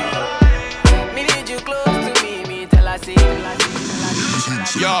love. Me need you close to me. Me tell her say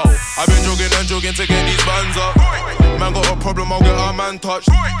yo, I've been jogging to get these bands up. Man got a problem, I'll get our man touched.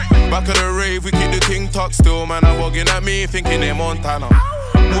 Back of the rave, we keep the ting tucked. Still, man, I'm bugging at me, thinking they're Montana.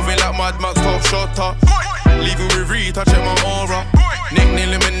 Moving like Mad Max, top shotter. Leaving with Reed, touching my aura. Nickname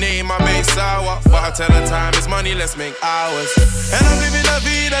lemonade, my base sour. But I tell her time is money, let's make hours. And I'm living la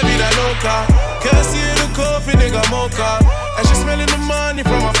vida loca. Can't see the coffee, nigga mocha. And she smelling the money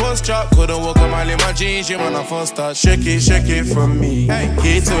from my first drop. Couldn't walk a mile in my jeans, you when I first start. Shake it from me.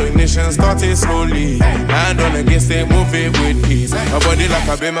 Key to ignition, start it slowly. Hand on against it, move it with peace. My body like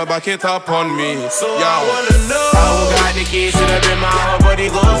a bimmer, back it up on me. So yo, I wanna know how got the keys to the bimmer, her body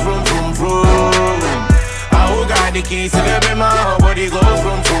go vroom, vroom, vroom. Who got the keys to the bimmer? Her body go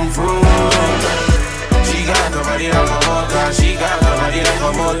from. She got the body like a motor. She got the body like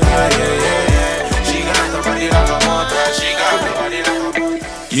a motor. Yeah. She got the body like a motor. She got the body like a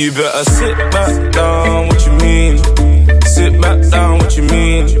motor. You better sit back down. What you mean? Sit back down. What you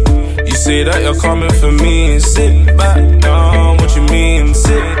mean? You say that you're coming for me. Sit back down. What you mean?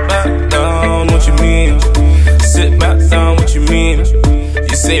 Sit back down. What you mean? Sit back down. What you mean?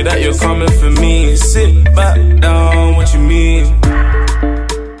 You say that you're coming for me. Sit back down, what you mean?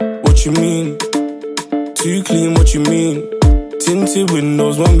 What you mean? Too clean, what you mean? Tinted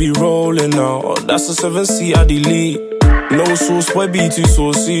windows when we rolling out. That's a 7C I delete. No sauce, boy be too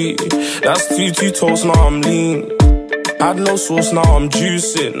saucy. That's too toast, now I'm lean. Had no sauce, now I'm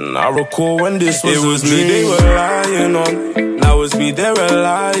juicing. I recall when this was me they were lying on. Now it's me they're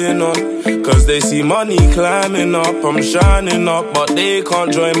relying on. Cause they see money climbing up. I'm shining up, but they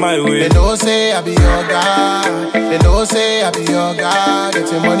can't join my way. They don't say I be your guy. They don't say I be your guy.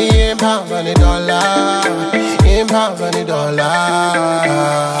 Getting money in pounds and $1. In pounds and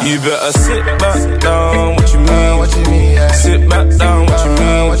 $1. You better sit back down, what you mean? What you mean, yeah. Sit back down, what you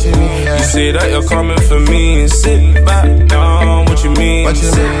mean? What you mean, yeah. You say that you're coming for me. Sit back down, what you mean? What you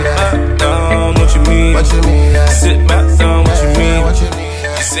mean, sit yeah. back down, what you mean? What you mean, yeah. Sit back down, what you mean? What you mean,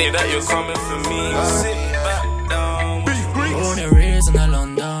 yeah. You say that you're coming for me. Sit back down. Born and raised in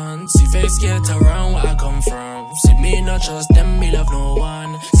London. See face get around where I come from. See me not trust them, me love no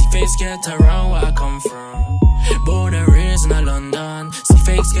one. See face get around where I come from. Born and raised in London. See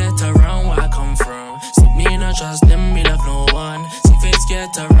fakes get around where I come from. See me not trust them, me love no one. See fakes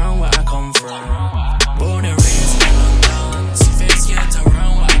get around where I come from. Born and raised in London. See fakes get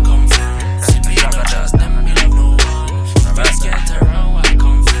around where I come from. See me not trust them, me love no one. See fakes get around where I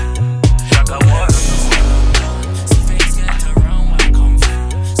come from. See fakes get around where I come from.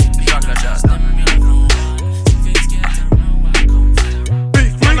 See me not trust them, me love no one. See fakes get around where I come from.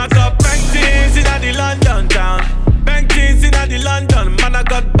 Man, I got bank things in the London town. Bank things in the London. Man, I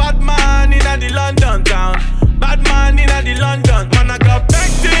got bad man in the London town. Bad man in the London. Man, I got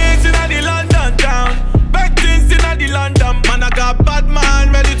bank things in the London town. Bank things in the London. Man, I got bad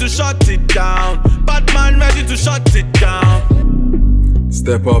man ready to shut it down. Bad man ready to shut it down.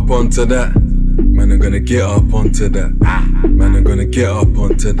 Step up onto that. Man, I'm gonna get up onto that. Man, I'm gonna get up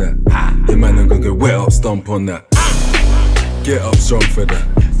onto that. Yeah, man, I'm gonna get wet up, stomp on that. Get up strong for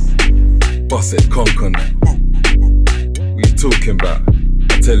that. Bust it, conk on that. What you talking about?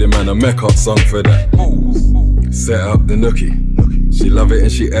 I tell you, man, I make up song for that. Set up the nookie. She love it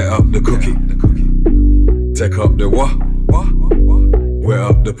and she ate up the cookie. Take up the what? Wet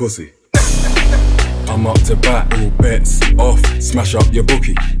up the pussy. I'm up to bat, all bets off. Smash up your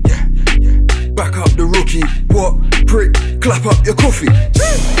bookie. Back up the rookie. What? Prick, clap up your coffee.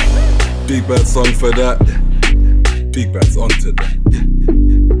 Big Bat's on for that. Big Bat's on to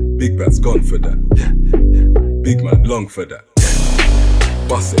that. Big Bat's gone for that. Big man long for that.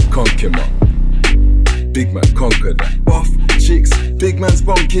 Bust it, conk him up. Big man conquer that. Buff chicks, big man's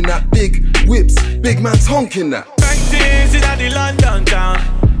bonking that. Big whips, big man's honking that. Bang things in the London town.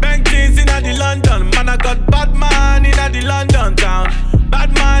 Bang things in the London. Man, I got bad man in the London town.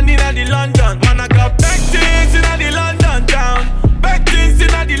 Bad man in the London. Man, I got bang things in the London town. Bang things in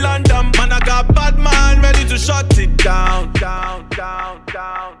the London. Man, I got bad man ready to shut it down. Down, down,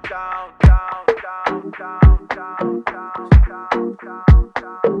 down, down, down, down, down, down, down,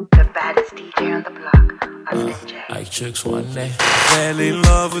 down. The baddest DJ on the block, Austin J. I chicks one day. Fell in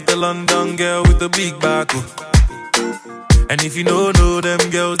love with the London girl with the big back. And if you don't know them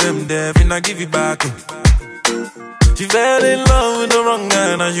girls, them deaf, and I give you back. She fell in love with the wrong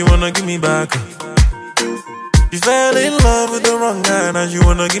guy, now she wanna give me back. She fell in love with the wrong guy, now she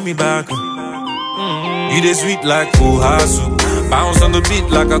wanna give me back. You dey sweet like Ohasu, bounce on the beat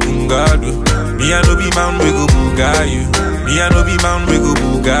like a kungadu. Me I no be man, we go booga you. Me I no be man, we go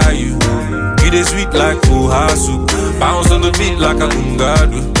booga you. You dey sweet like Ohasu, bounce on the beat like a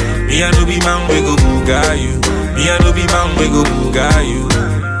kungadu. Me I no be man, we go booga you. Me I no be man, we go booga you.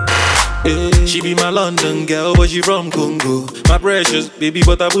 She be my London girl, but she from Congo. My precious baby,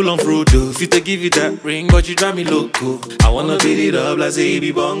 but I pull on Frodo. Fit to give you that ring, but you drive me loco. I wanna beat it up like say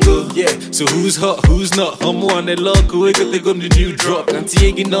baby bongo. Yeah, so who's hot, who's not? I'm on that loco, we could take on the new drop. Auntie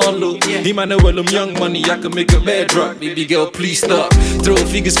ain't getting all low. He might know well I'm young money, I can make a bad drop. Baby girl, please stop. Throw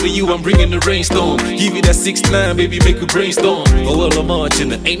fingers for you, I'm bringing the rainstorm. Give me that 6'9", baby, make a brainstorm. Oh well, I'm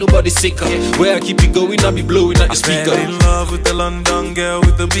marching, ain't nobody sicker. Where I keep it going, I be blowing out your speaker. I fell in love with the London girl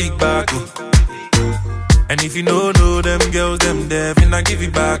with the big back. And if you don't know them girls, them deaf, and I give you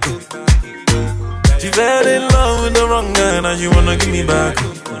back. She fell in love with the wrong guy, now she wanna give me back.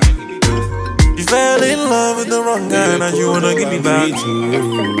 She fell in love with the wrong guy, now she wanna give me back.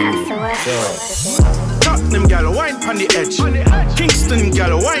 Tottenham gal wine pon the edge. Kingston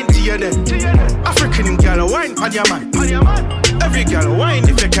gal wine to your dead. African gal wine pon your man. Every gal wine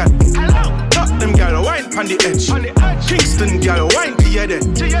if you can. Tottenham gal wine pon the edge. Kingston gal wine to your dead.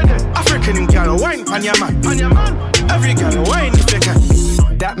 African gal wine pon your man. Every gal wine if you can.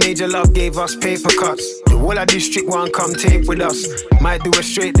 That major love gave us paper cuts. The whole of district one come tape with us. Might do it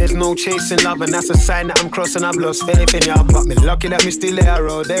straight, there's no chasing love. And that's a sign that I'm crossing, I've lost faith in y'all. But me lucky that me still there,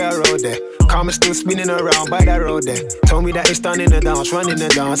 road there. Karma still spinning around by that road there. Told me that it's done in the dance, running the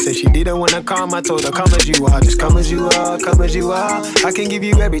dance. Said she didn't wanna come, I told her come as you are. Just come as you are, come as you are. I can give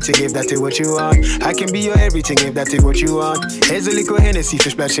you everything if that is what you want. I can be your everything if that is what you want. Here's a little Hennessy for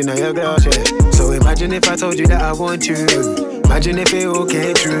splashing on your glass, yeah. So imagine if I told you that I want you. Imagine if it all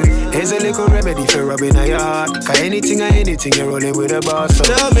came true. Here's a little remedy for rubbing on your heart. Cause anything, you're rolling with a boss. So.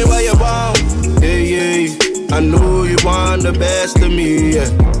 Tell me why you want. Yeah. I know you want the best of me. Yeah.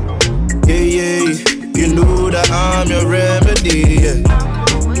 You know that I'm your remedy.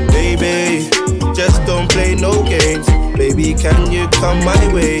 Baby, just don't play no games. Baby, can you come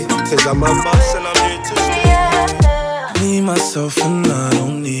my way? Cause I'm a boss and I'm here to stay. Me, myself, and I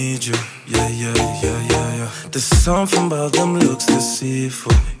don't need you. Yeah. There's something about them looks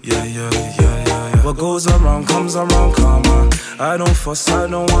deceitful. Yeah. What goes around comes around, karma. I don't fuss, I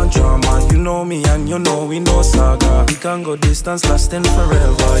don't want drama. You know me and you know we know saga. We can go distance lasting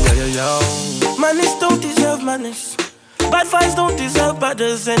forever. Yeah. Manners don't deserve manners. Bad vibes don't deserve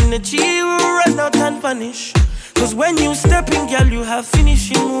badders. Energy will run out and vanish. Cause when you step in, girl, you have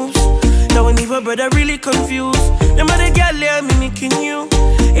finishing moves. Now when even brother really confused. Them other girl, they're mimicking you.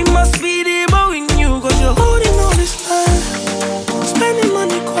 It must be the bow in you. Cause you're holding all this time, spending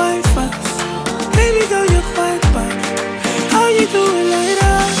money quite fast. Baby girl, you're quite bad. How you doing like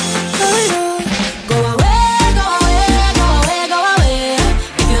that? Go away, go away, go away, go away.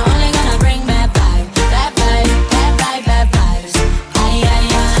 If you're only gonna bring bad vibes, bad vibes. Ay.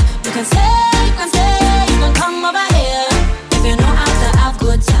 You can stay, you can come over here. If you know how to have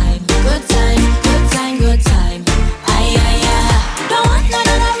good time. Ay. Don't want none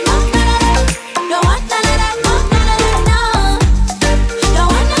of that, don't want none of that, no. Don't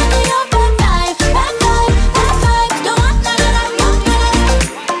want none of your bad vibes. Don't want none of that, don't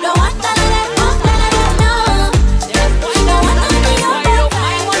want none of that, no. Don't want none of your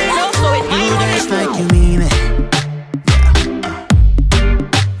bad vibes. You dance like you mean it.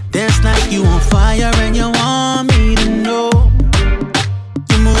 Dance like you on fire and you want me to know.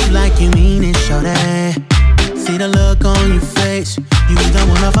 You move like you mean it, shorty. See the look on your face. You either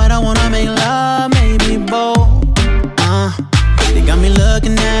wanna fight or wanna make love, maybe both. They got me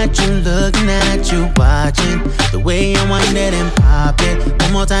looking at you, watching the way you wind it and pop it.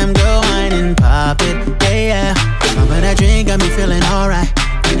 One more time, girl, wind and pop it. Yeah, yeah. But that drink got me feeling alright.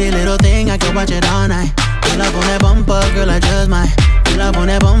 Pretty little thing, I can watch it all night. Pull up on that bumper, girl, I just might. Pull up on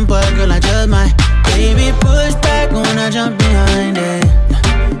that bumper, girl, I just might. Baby, push back when I jump behind it.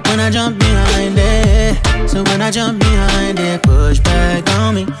 When I jump behind it. So when I jump behind it, push back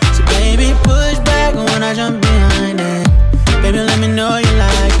on me. So baby, push back when I jump behind it. Baby, let me know you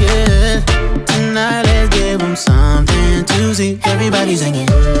like it. Tonight, let's give them something to see. Everybody singing.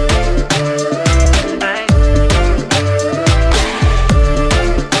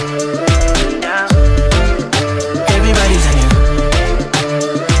 Everybody singing.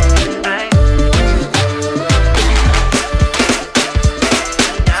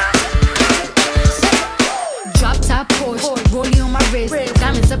 Drop top Porsche, rollie on my wrist,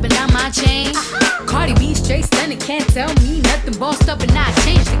 diamonds up and down my chain. Cardi B straight stunning, can't tell me nothing. Bossed up and I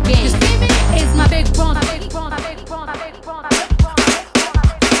changed the game. Just baby, it's my big bronze.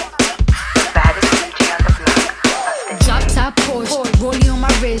 Drop top Porsche, rollie on my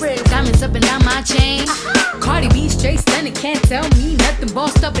wrist, diamonds up and down my chain. Cardi B straight stunning, can't tell me nothing.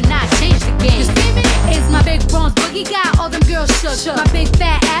 Bossed up and I changed the game. Just baby, it's my big bronze boogie got all them girls shook. My big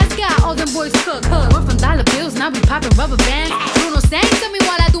fat ass got all them boys cooked. Went from dollar bills, now we popping rubber bands. Bruno sang to me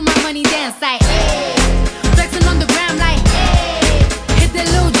while I do my money dance like. Hey. Flexing on the gram like, hey. Hit that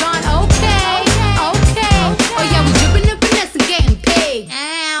Lil Jon, okay. Oh yeah, we dripping the finesse and getting paid.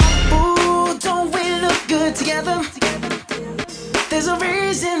 Ooh, don't we look good together? There's a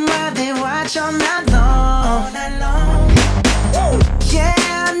reason why they watch all night long. Yeah,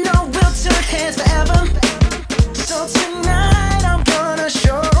 I know we'll turn heads forever. So tonight I'm gonna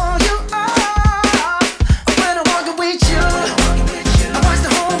show you off. When I walk with you, I watch the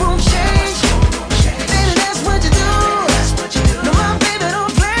whole room change. Baby, that's what you do. No, my baby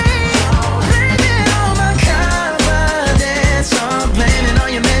don't play. Blaming all my confidence, I'm blaming all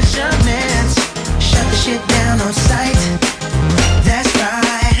your measurements. Shut the shit down on sight. That's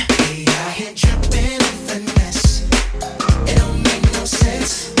right. We out here dripping in finesse. It don't make no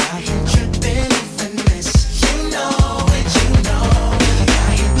sense. Out here dripping in finesse. You know it, you know. We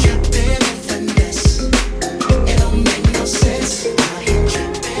out here dripping in finesse. It don't make no sense. Out here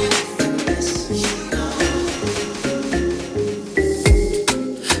dripping in finesse. You know.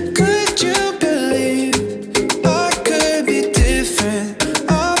 Could you believe I could be different?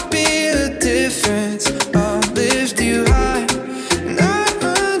 I'll be a difference. I'll lift you high. And I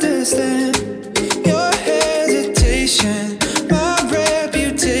understand your hesitation, my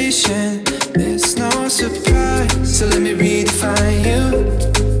reputation. It's no surprise. So let me redefine you.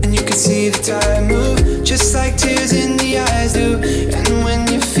 And you can see the tide move, just like tears in the eyes do. And when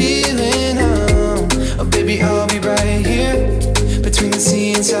you're feeling oh baby, I'll be right here between the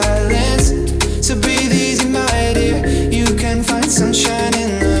sea and silence. So breathe easy, my dear. You can find sunshine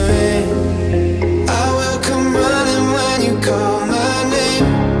in the rain. I will come running when you call my name.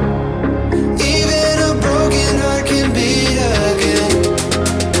 Even a broken heart can beat again.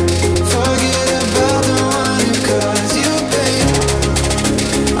 Forget about the one who caused you pain.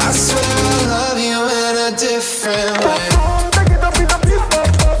 I swear I love you in a different way.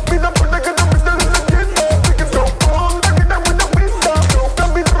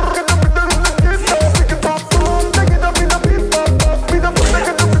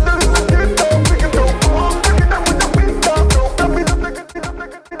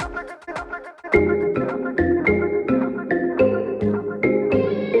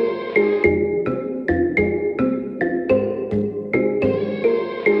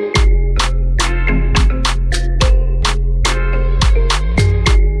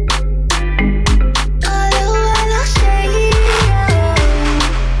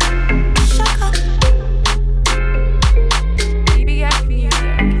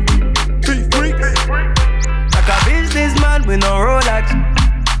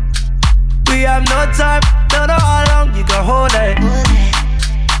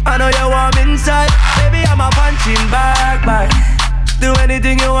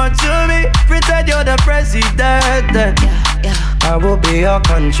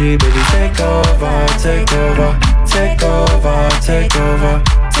 Country, baby, take over, take over, take over, take over,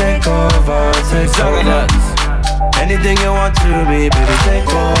 take over, take over. Anything you want to me, baby,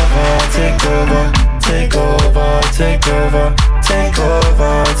 take over, take over, take over, take over, take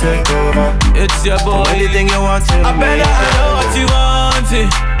over, take over. It's your boy. Anything you want to me. I better know what you want it.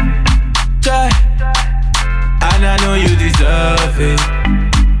 Try. And I know you deserve it.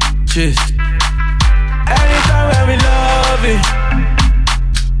 Just anytime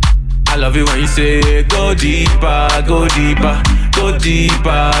love it when you say go deeper, go deeper, go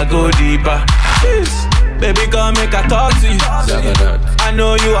deeper, go deeper. Yes. Baby, come make a talk to you. I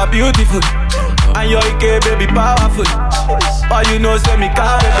know you are beautiful, and your IK baby powerful. All you know, say me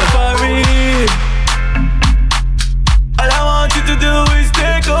carry for real. All I want you to do is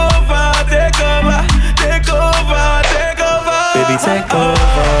take over, take over, take over, take over. Baby, take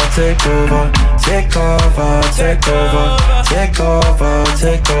over, take over, take over, take over, take over,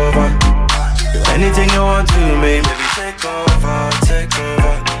 take over. Anything you want to me, baby, take over, take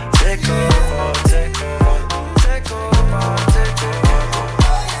over, take over, take over, take over, take over.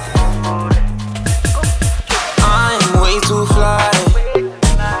 I'm way too fly.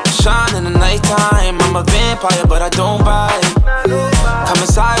 Shine in the nighttime. I'm a vampire, but I don't bite. Come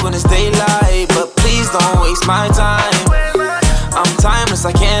inside when it's daylight, but please don't waste my time. I'm timeless,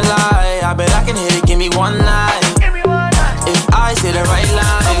 I can't lie. I bet I can hit it, give me one night. If I say the right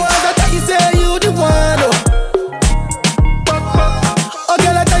line. I thought you say you the one. Oh,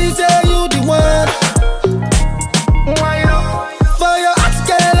 girl, I thought you say you the one. For your heart,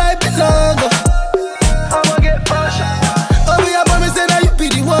 girl, I belong. I'ma get passion. Oh, we are promised that you be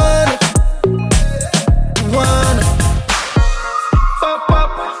the one. One. Pop,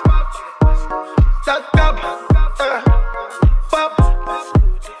 pop. That pop. Pop.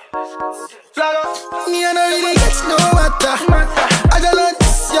 Flag up. Me and I really get no matter. I just learned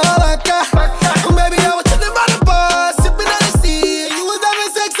this, your waka. Baby, I was chilling by the bar, sipping on the sea. You was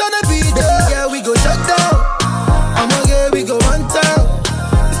having sex on the beach. Yeah, we go shut down. I'm okay, we go one town.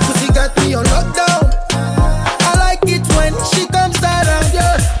 This pussy got me on lockdown. I like it when she comes around,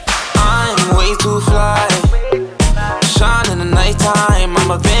 yeah. I'm way too fly. Shine in the nighttime.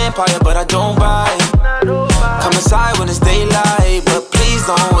 I'm a vampire, but I don't bite. Come inside when it's daylight, but please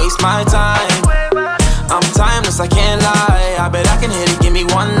don't waste my time. I'm timeless, I can't lie. I bet I can hit it, give me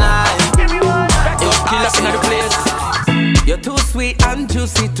one night. Kill up in the place. You're too sweet and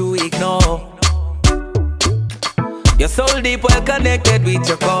juicy to ignore. Your soul deep, well connected with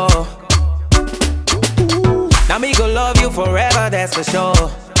your core. Now me go love you forever, that's for sure.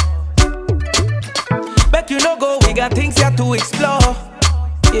 Bet you no go, we got things here to explore.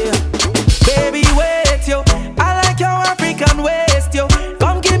 Yeah, baby, wait, yo. I like your African waist, yo.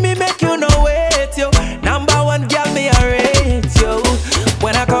 Come give me, make you no wait, yo. Number one girl, me a rate, yo.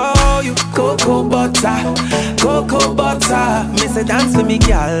 When I call you, cocoa butter, cocoa butter. Me say dance to me,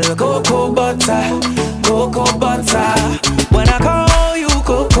 girl, cocoa butter, cocoa butter. When I call you,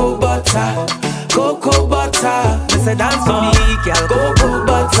 cocoa butter, cocoa butter. Me say dance to me, girl, cocoa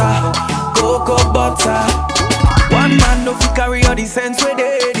butter, cocoa butter. One man no fi carry all the sense with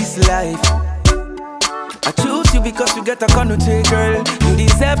this life. I choose you because you get a connotate, girl. You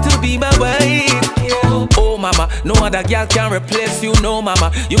deserve to be my wife. Yeah. Oh mama, no other girl can replace you, no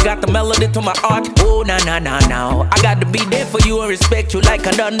mama. You got the melody to my heart. Oh na na na na. I got to be there for you and respect you like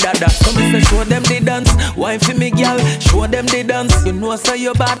a dundada. Come and say show them the dance, wine for me, girl. Show them the dance. You know say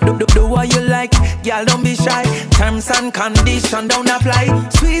you bad, do what you like, girl. Don't be shy. Terms and conditions don't apply.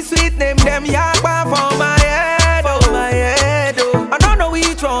 Sweet sweet name them yakba for my head, oh my head. Oh, I don't know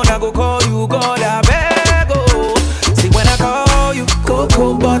which one I go call you, God I beg. When I call you,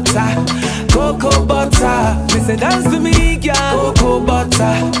 cocoa butter, cocoa butter. Me say dance to me, girl, cocoa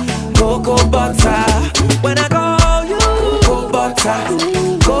butter, cocoa butter. When I call you, cocoa butter,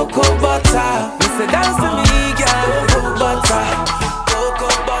 cocoa butter. Me say dance to me, girl, cocoa butter,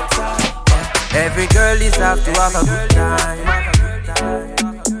 cocoa butter. Every girl is have to have a good time.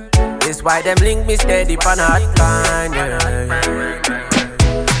 It's why them link me steady on a hotline, yeah.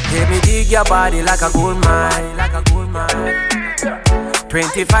 Give me dig your body like a gold mine, like a gold mine.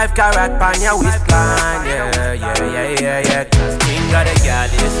 25 carat pan your waistline, yeah, yeah, yeah, yeah, yeah. Cause king of the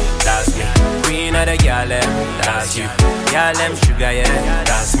girl is, that's me. Queen of the girl, that's you. Girl them sugar, yeah,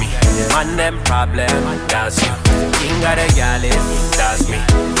 that's me. Man them problem, that's you. King of the girl is, that's me.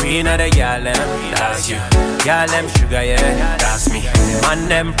 Queen of the girl, that's you. Girl them sugar, yeah, that's me. Man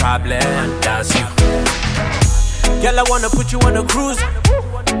them problem, that's you. Girl, I wanna put you on a cruise.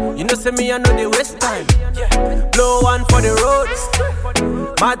 You know, say me, I know the waste time. Blow one for the roads.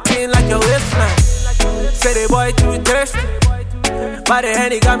 Martin like your waistline. Say the boy too thirsty. By the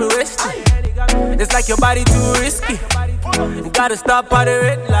hand, he got me wasted. It's like your body too risky. You gotta stop at the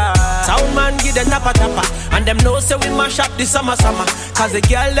red light. Sound man give them nappa tappa. And them know say we mash up the summer. Cause the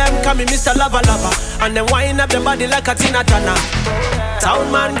girl them call me Mr. Lover Lover. And them wind up the body like a Tina Turner.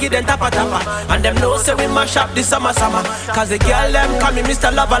 town man give them tapa. And them know say we mash up this summer. Cause the girl them call me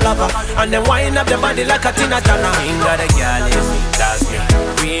Mr. Lover. And them wind up them body like a Tina Turner. King of the girl is, that's me.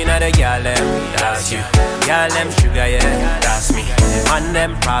 Queen of the girl them, that's you. Girl them sugar, yeah, that's me. And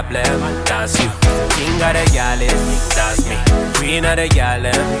them problem, that's you. King of the girl is, that's me. Queen of the girl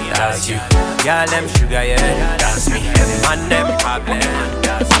them, that's you. Girl them sugar, yeah, that's me. And them problem,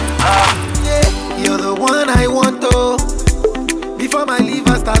 that's you. Yeah, you're the one I want, oh. Before my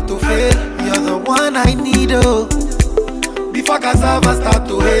liver start to fail, you're the one I need, oh. Before cassava start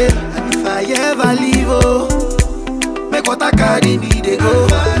to hail, and if I ever leave, oh, make what I carry me, they go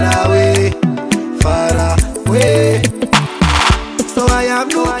far away, far away. So I am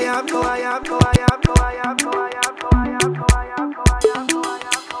no, I am no, I am no, I am no, I am no, I am no, I am no, I am no,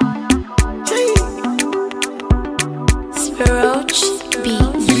 I am no, I am no. Spiroach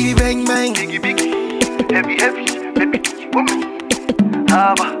Beats. Biggie bang bang, Biggie, heavy, baby, biggie, woman.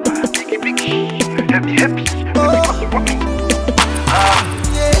 Biggie, heavy,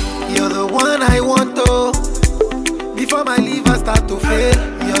 yeah, you're the one I want, oh. Before my liver start to fail,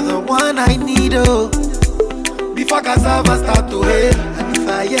 you're the one I need, oh. Before cassava start to hail, and if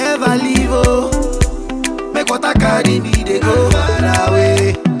I ever leave, oh, make what I carry me, they go far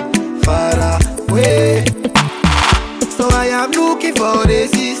away, far away. So I am looking for a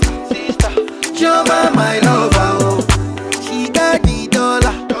sister, Joma, my lover, oh. She got the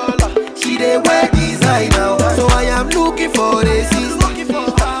dollar, she dey wear designer, oh. So I am looking for a sister,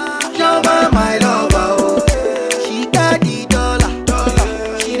 Joma, my lover, oh. She got the dollar,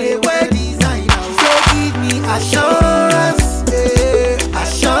 she dey wear designer. She say give me assurance, yeah,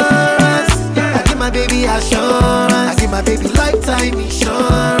 assurance. I give my baby assurance, I give my baby lifetime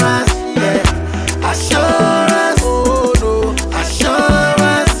insurance, yeah, assurance. Oh no,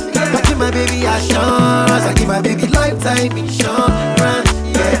 assurance. I give my baby assurance, I give my baby lifetime insurance,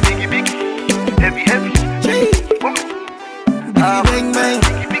 yeah. Biggie, heavy, woman. Bang bang,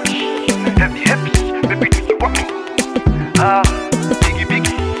 Heavy, baby, do you want me?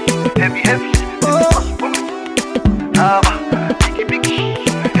 Biggie, heavy, oh, woman. Biggie,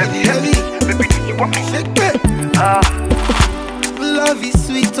 heavy, baby, do you want me? shake it. Love is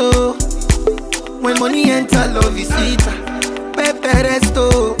sweet, oh. When money enter, love is sweeter. Pepe resto.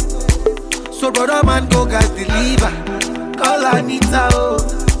 So brother man go gas deliver. Call Anita, oh.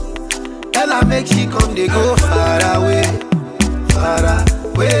 Tell her make she come, they go far away, far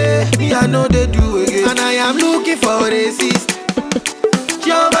away. Me I know they do again, and I am looking for a sister.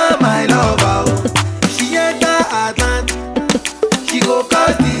 Joma, my lover, oh. If she enter Atlanta, she go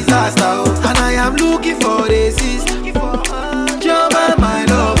cause disaster, oh. And I am looking for a sister. Joma, my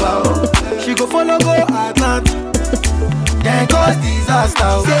lover, oh. She go follow go Atlanta, then cause disaster,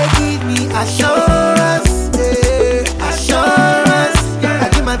 oh. Say give me assurance, yeah, assurance. I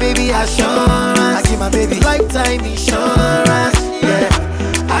give my baby assurance, I give my baby lifetime insurance,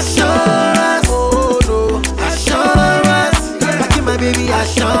 yeah, assurance. Oh no, assurance. I give my baby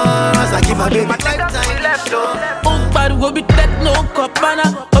assurance, I give my baby lifetime insurance. But we be techno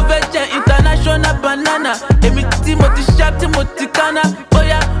copana, overture international banana. Emi Timothy sharp, Timothy Kana. Oh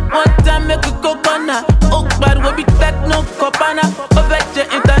yeah, one time make a coconut. Oh, but we be techno copana, overture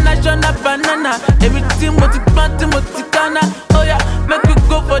international banana. Emi Timothy Pan, Timothy Kana. Oh yeah, make we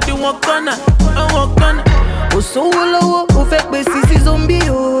go for the one corner, one corner. Oh so low, oh fake be sissy zombie,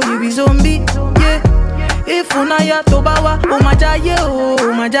 oh you be zombie, yeah. If unaya tobawa, oh my jaye,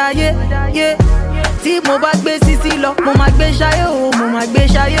 oh my jaye, yeah. Tí mo bá gbé sisi lọ, mo máa gbé ṣayé o, mo máa gbé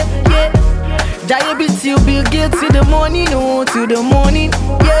ṣayé, yeah. Jayé bí till Bill Gates till the morning, oh, till the morning,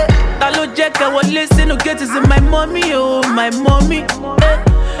 yeah. Ta ló jẹ́ kẹ́ wọlé sínú gate is my mommy, oh, my mommy, eh.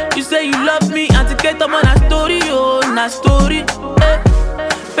 You say you love me, anticipate ọmọ na story, oh, na story, eh.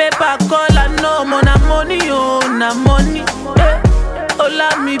 Paper call, I know ọmọ na money, oh, na money, eh.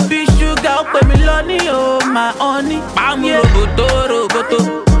 Ọlá mi bí sugar, ó pè mí lọ́ní, oh, my honey, yeah.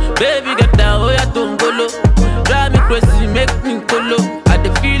 Roboto. Baby, get down, oh yeah, don't go low. Drive me crazy, make me go low. I dey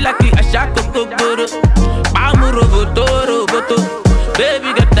feel like a shako kokoro. Bamu roboto.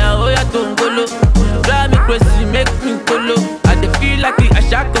 Baby, get down, oh yeah, don't go low. Drive me crazy, make me go low. I dey feel like a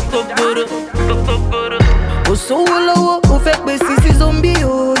shako kokoro. Oh so low, oh fake be sissy zombie,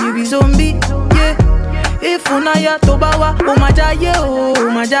 oh you be zombie, yeah. If unaya tobawa, oh my jaye,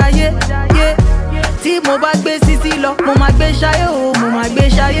 yeah. Tí mo bá gbé sisi lọ, mo máa gbé ṣayé o, mo máa gbé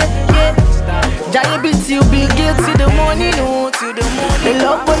ṣayé, yeah. Jayé bí till Bill Gates till the morning, oh, till the morning. The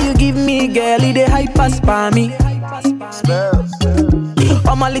love what you give me, girl, it dey hype pass by me.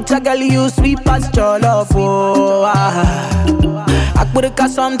 Oh my little girl, you sweet past your love, oh I put a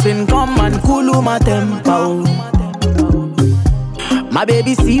something, come and cool my tempo. My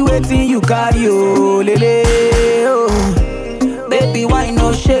baby, see waiting you carry, oh, lele, oh. Baby, why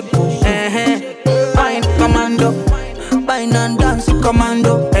no shape, oh, Wine commando, wine and dance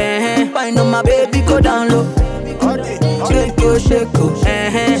commando, Wine on my baby, go down low. Shake, oh, shake, oh,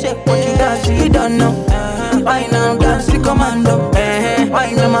 shake what you dance, you don't know. Wine and dance commando,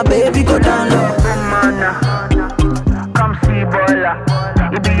 wine on my baby, go down low. Come see Bola,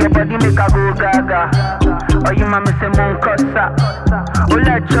 it be your body make a go gaga. Oh, you mama say mon kosa. Oh,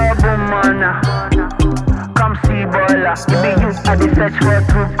 let your woman. Come see Bola, it be you at the search for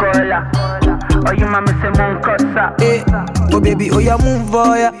true caller. Oh, you mama say mon kosa. Hey, oh baby, oh ya move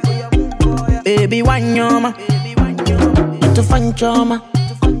oh ya. Baby, one yoma. To find trauma.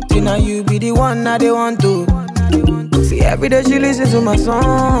 You know you be the one that they want to. See every day she listens to my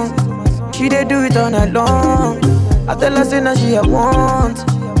song. She dey do it all night long. I tell her say now she a want.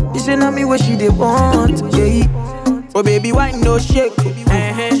 She say now me what she dey want. Yeah. Oh baby, why no shake?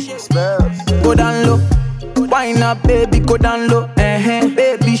 Go down low. Wine up, baby, go down low.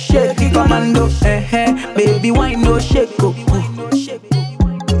 Baby, shake it, commando. Baby, why no shake?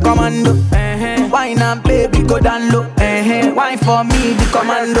 Commando. Wine up, baby, go down low. Wine for me, the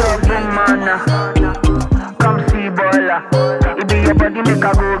commando. Come see Bola, it be your body make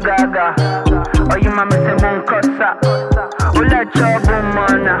a go gaga. Oh, you mama say mon kosa. Oh, let your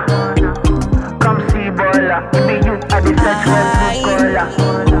woman. Come see Bola, it be you at the search for true caller.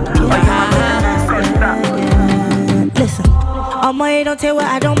 Oh, you mama say mon kosa. Listen, you don't tell what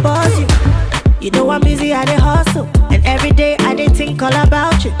I don't boss you. You know I'm busy, I dey hustle. And every day I dey think all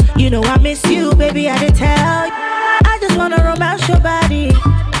about you. You know I miss you, baby, I dey tell you. I just wanna romance your body.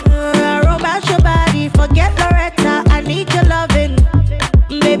 Romance your body, forget Loretta. I need your loving,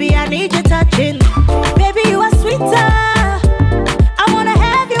 baby. I need your touching, baby. You are sweeter. I wanna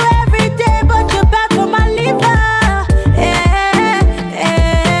have you every day, but you're back on my liver. Yeah,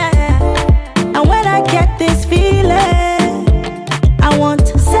 yeah. And when I get this feeling, I want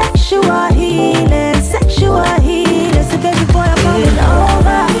sexual healing, sexual healing. So baby boy, I'm coming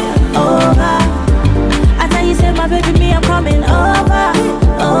over, over. I tell you, say my baby, me, I'm coming over.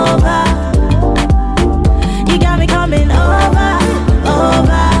 Over, you got me coming over,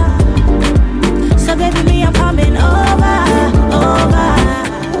 over. So baby, me I'm coming over, over.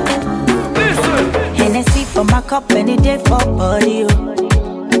 Hennessy for my cup, any day for body.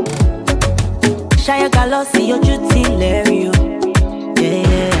 Shia Galossi, your duty, Larry. Yeah,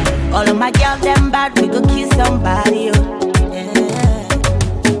 yeah. All of my girls them bad, we go kill somebody. Yeah.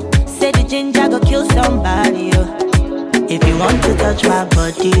 Say the ginger go kill somebody. If you want to touch my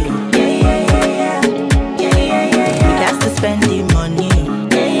body, yeah, yeah, yeah, yeah, yeah, yeah, yeah. You got to spend the money,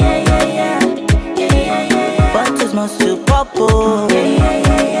 yeah, yeah, yeah, yeah, yeah, yeah, yeah. Bottles must to pop, yeah, yeah,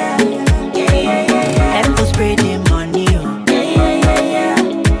 yeah, yeah, yeah, yeah, yeah. And to spray the money, yeah, yeah, yeah, yeah,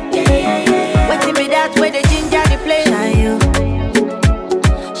 yeah, yeah, yeah. Waiting me that way the ginger the play, shy you.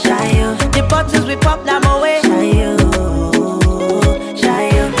 The bottles we pop them away, shy you.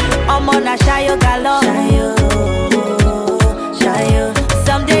 I'm on a shy you galore, shy you.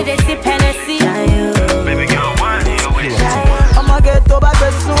 Someday they see Hennessy. Baby girl, why do you wish? I'ma get to back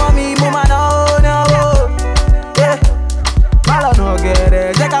with me, mama no, no. Yeah, malo no get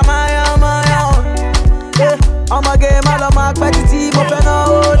it. Check out my yeah, I'ma get malo mark by the team, open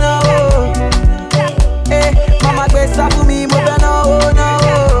no, no. Yeah, mama get up for me, open no, no.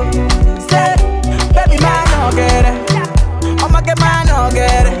 Say, baby man no get it. I'ma get man no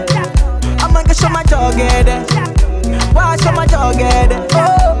get it. I'ma get show my dog get it. Why show my dog get it?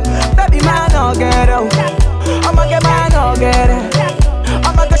 Oh, baby man, no get it. I'ma get man, no get it.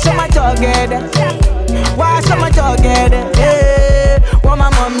 I'ma go show my dog get it. Why show my dog get it? Hey, want my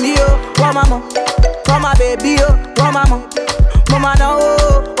mommy, oh, want my mom, want my baby, oh, want my mom, mama no,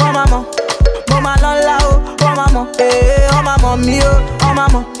 oh, want my mom, mama lola, oh, want my mom, hey, want my mommy, oh, want my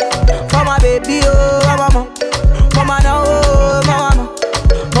mom, want my baby, oh, want my mom, mama no, oh, mama mom,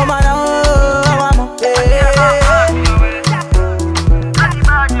 mama no, oh, want my mom, hey.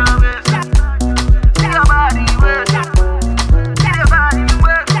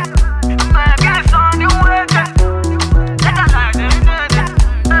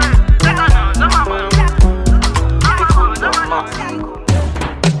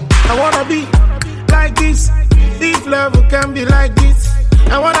 I wanna be like this, if love can be like this.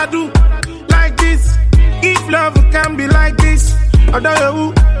 I wanna do like this, if love can be like this. I don't know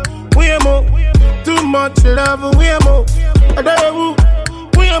who, we are more, too much love, we are more. I don't know who,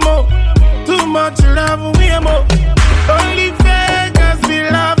 we are more, too much love, we are more. Only Vegas be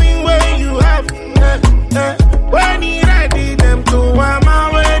loving when you have, when he ready, them to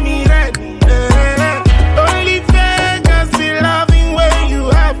Wama when he ready. Only Vegas be loving when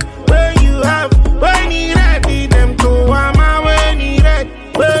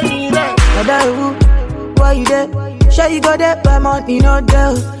where you there? Sure you go there, but money no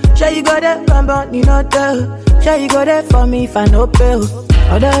there. Sure you go there, but money no there. Sure you go there for me if I no pay.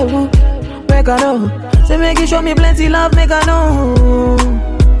 Other who, make I know. Say make you show me plenty love, make I know.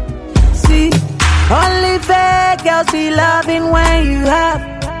 See, only fake girls be loving when you have.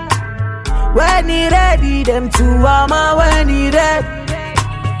 When you ready, them two armor when you ready.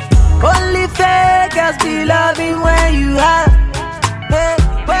 Only fake girls be loving when you have. Hey,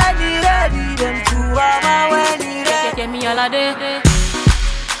 when you ready, them two armor when you ready. Get me all a day.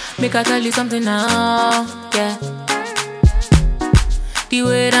 Make I tell you something now, yeah. The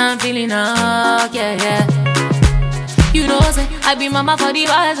way that I'm feeling now, yeah, yeah. You know, say I be mama for the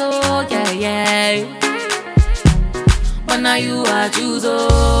boys, oh, yeah, yeah. But now you I choose,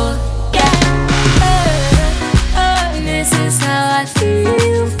 oh, yeah. This is how I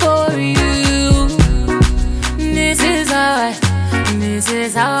feel for you. This is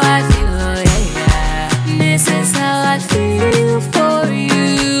how I feel, oh, yeah, yeah. This is how I feel for you.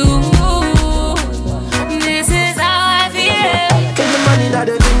 This is how I feel. In the morning that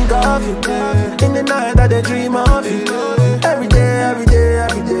they think of you, in the night that they dream of you. Every day, every day,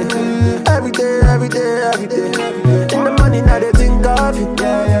 every day, every day, every day, every day. In the morning that they think of you,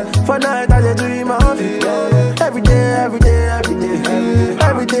 for night that they dream of you. Every day, every day, every day,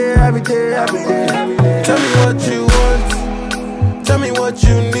 every day, every day, every day. Tell me what you want, tell me what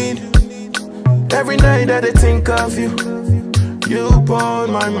you need. Every night that I think of you, you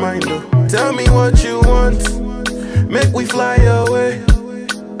upon my mind. Oh. Tell me what you want, make we fly away.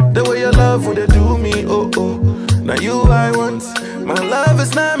 The way your love would do me, oh oh. Now you I want. My love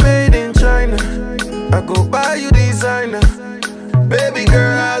is not made in China. I go buy you designer. Baby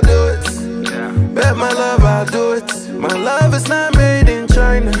girl, I'll do it. Bet my love, I'll do it. My love is not made in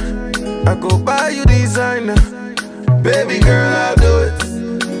China. I go buy you designer. Baby girl, I'll do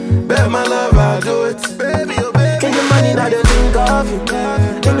it. Bet my love, I'll do it. Baby, oh baby. In the morning that they think of you,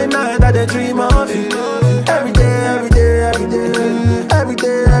 in the night that they dream of you. Every day, every day, every day, every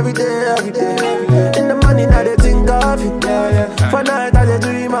day, every day, every day. In the morning that they think of you, for night that they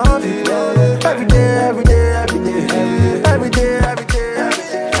dream of you. Every day, every day, every day, every day, every day, every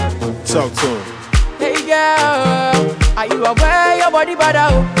day. Talk to him. Hey girl, are you aware your body bad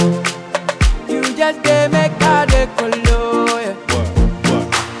out? You just dey make her dey color.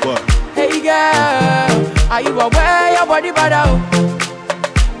 What? Hey girl, are you aware your body bad out?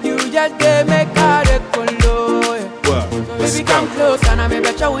 You just dey make her dey color. Baby come close and I may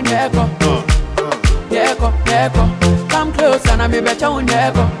bet you won't echo. Echo. Come close and I may bet you won't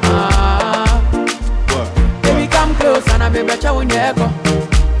echo. Baby come close and I may bet you won't echo.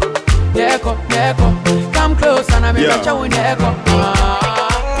 Echo. Come close and I may bet you won't echo.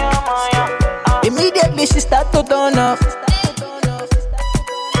 Immediately she start to turn up.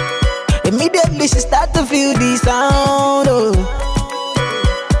 Immediately she start to feel the sound, oh.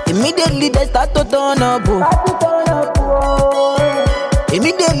 Immediately they start to turn up, oh.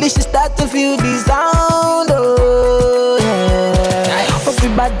 Immediately she start to feel the sound, oh, yeah.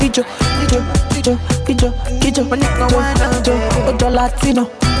 Everybody jo, when you go wind up, Ojo Latino,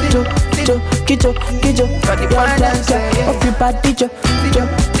 kijo. Everybody jo,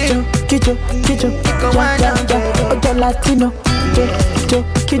 Ojo Latino, kijo.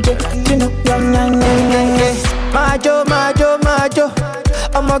 Majo,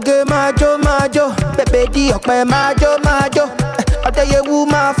 ọmọge majo, bẹ̀bẹ̀ di ọ̀pẹ majo. Ọ̀dẹ̀yẹwù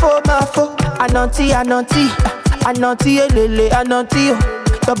máa fó, ànàntí, elele, ànàntí o.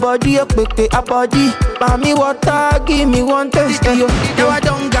 Your body a quick a body. Mommy water, give me one taste. Yo, now I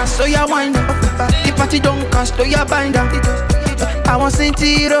don't gas, so ya wind up. The party don't cost, so ya bind up. I want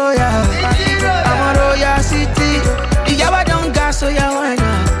City Royal, I want Royal City. Yeah, I don't gas, so ya wind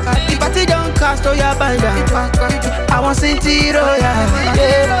up. The party don't cost, so ya bind up. I want City Royal,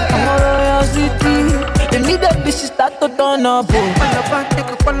 yeah, I want Royal City. Immediately she start to turn up,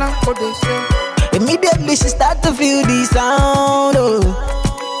 immediately she start to feel the sound, oh.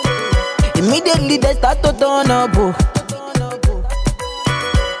 Immediately they start to turn up, oh.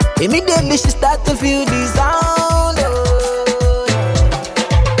 Immediately she start to feel the sound, oh.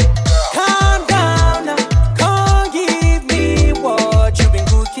 Calm down now, come give me what you've been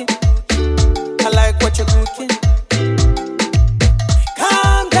cooking. I like what you're cooking.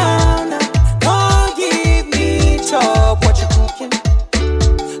 Calm down now, come give me chop what you're cooking.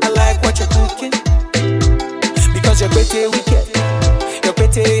 I like what you're cooking. Because you're pretty wicked. You're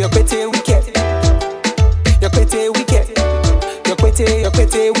pretty wicked. You're pretty wicked. You're pretty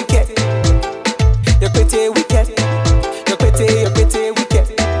wicked. You're pretty wicked.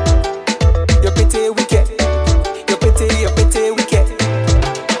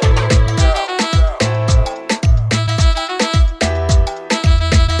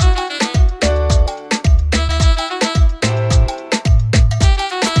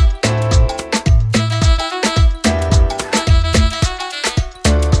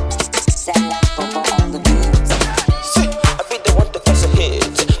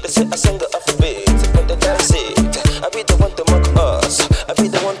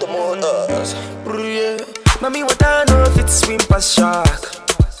 pass shark.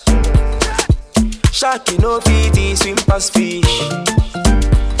 Shark, you know, feety, swim past fish.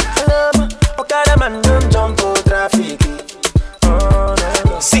 What kind of man don't jump out traffic? Oh,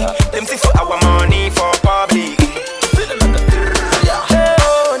 no. See, them see for our money for public. Hey,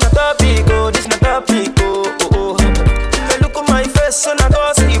 oh, not a pico, this not a pico. Oh, they look at my face, so I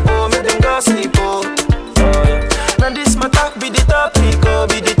go sleep, oh, make them go sleep, oh. Now this my talk be the topic, oh,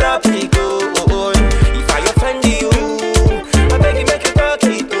 be the topic, oh. If I offend you, I beg you make you talk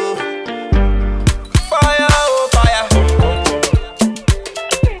it, oh. Fire, oh, fire.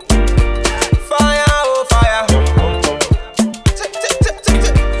 Fire, oh, fire.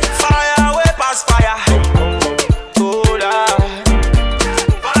 Fire, way past fire. Oh, Lord.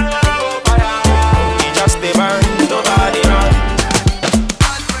 Fire, oh, fire. We just stay burn, nobody run.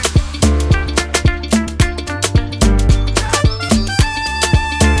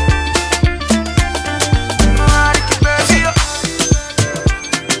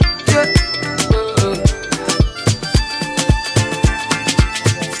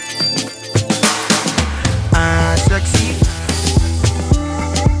 Sexy.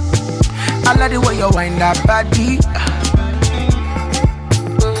 I like the way you wind that body,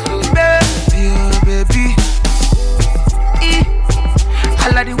 baby, oh baby.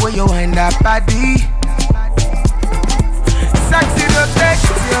 I like the way you wind that body. Sexy rotate,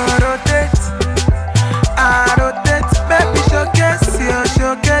 you rotate. I rotate, baby showcase, you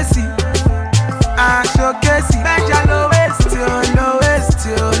showcase. I showcase, bend your lowest, your lowest,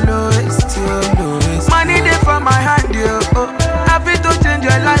 your lowest, your lowest. Money there for my hand, yo. Oh, happy to change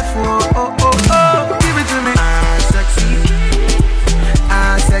your life, oh, oh, oh, oh. Give it to me. I'm sexy,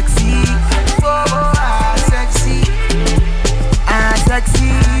 I'm sexy, oh, I'm sexy, I'm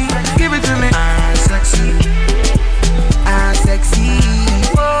sexy. Give it to me. I'm sexy, I'm sexy,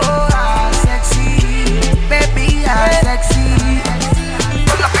 oh, I'm sexy, baby, I'm sexy.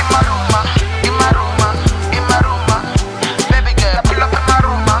 Pull up in my room, in my room, in my room, baby girl. Pull up in my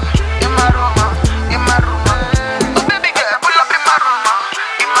room, in my room, in my room. Oh, baby girl, pull up in my room,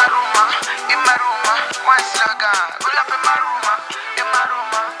 in my room, in my room. One sugar. Pull up in my room, in my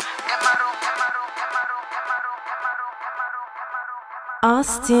room, in my room, in my room, in my room, in my room, in my room.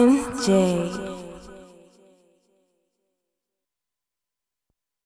 Austin J.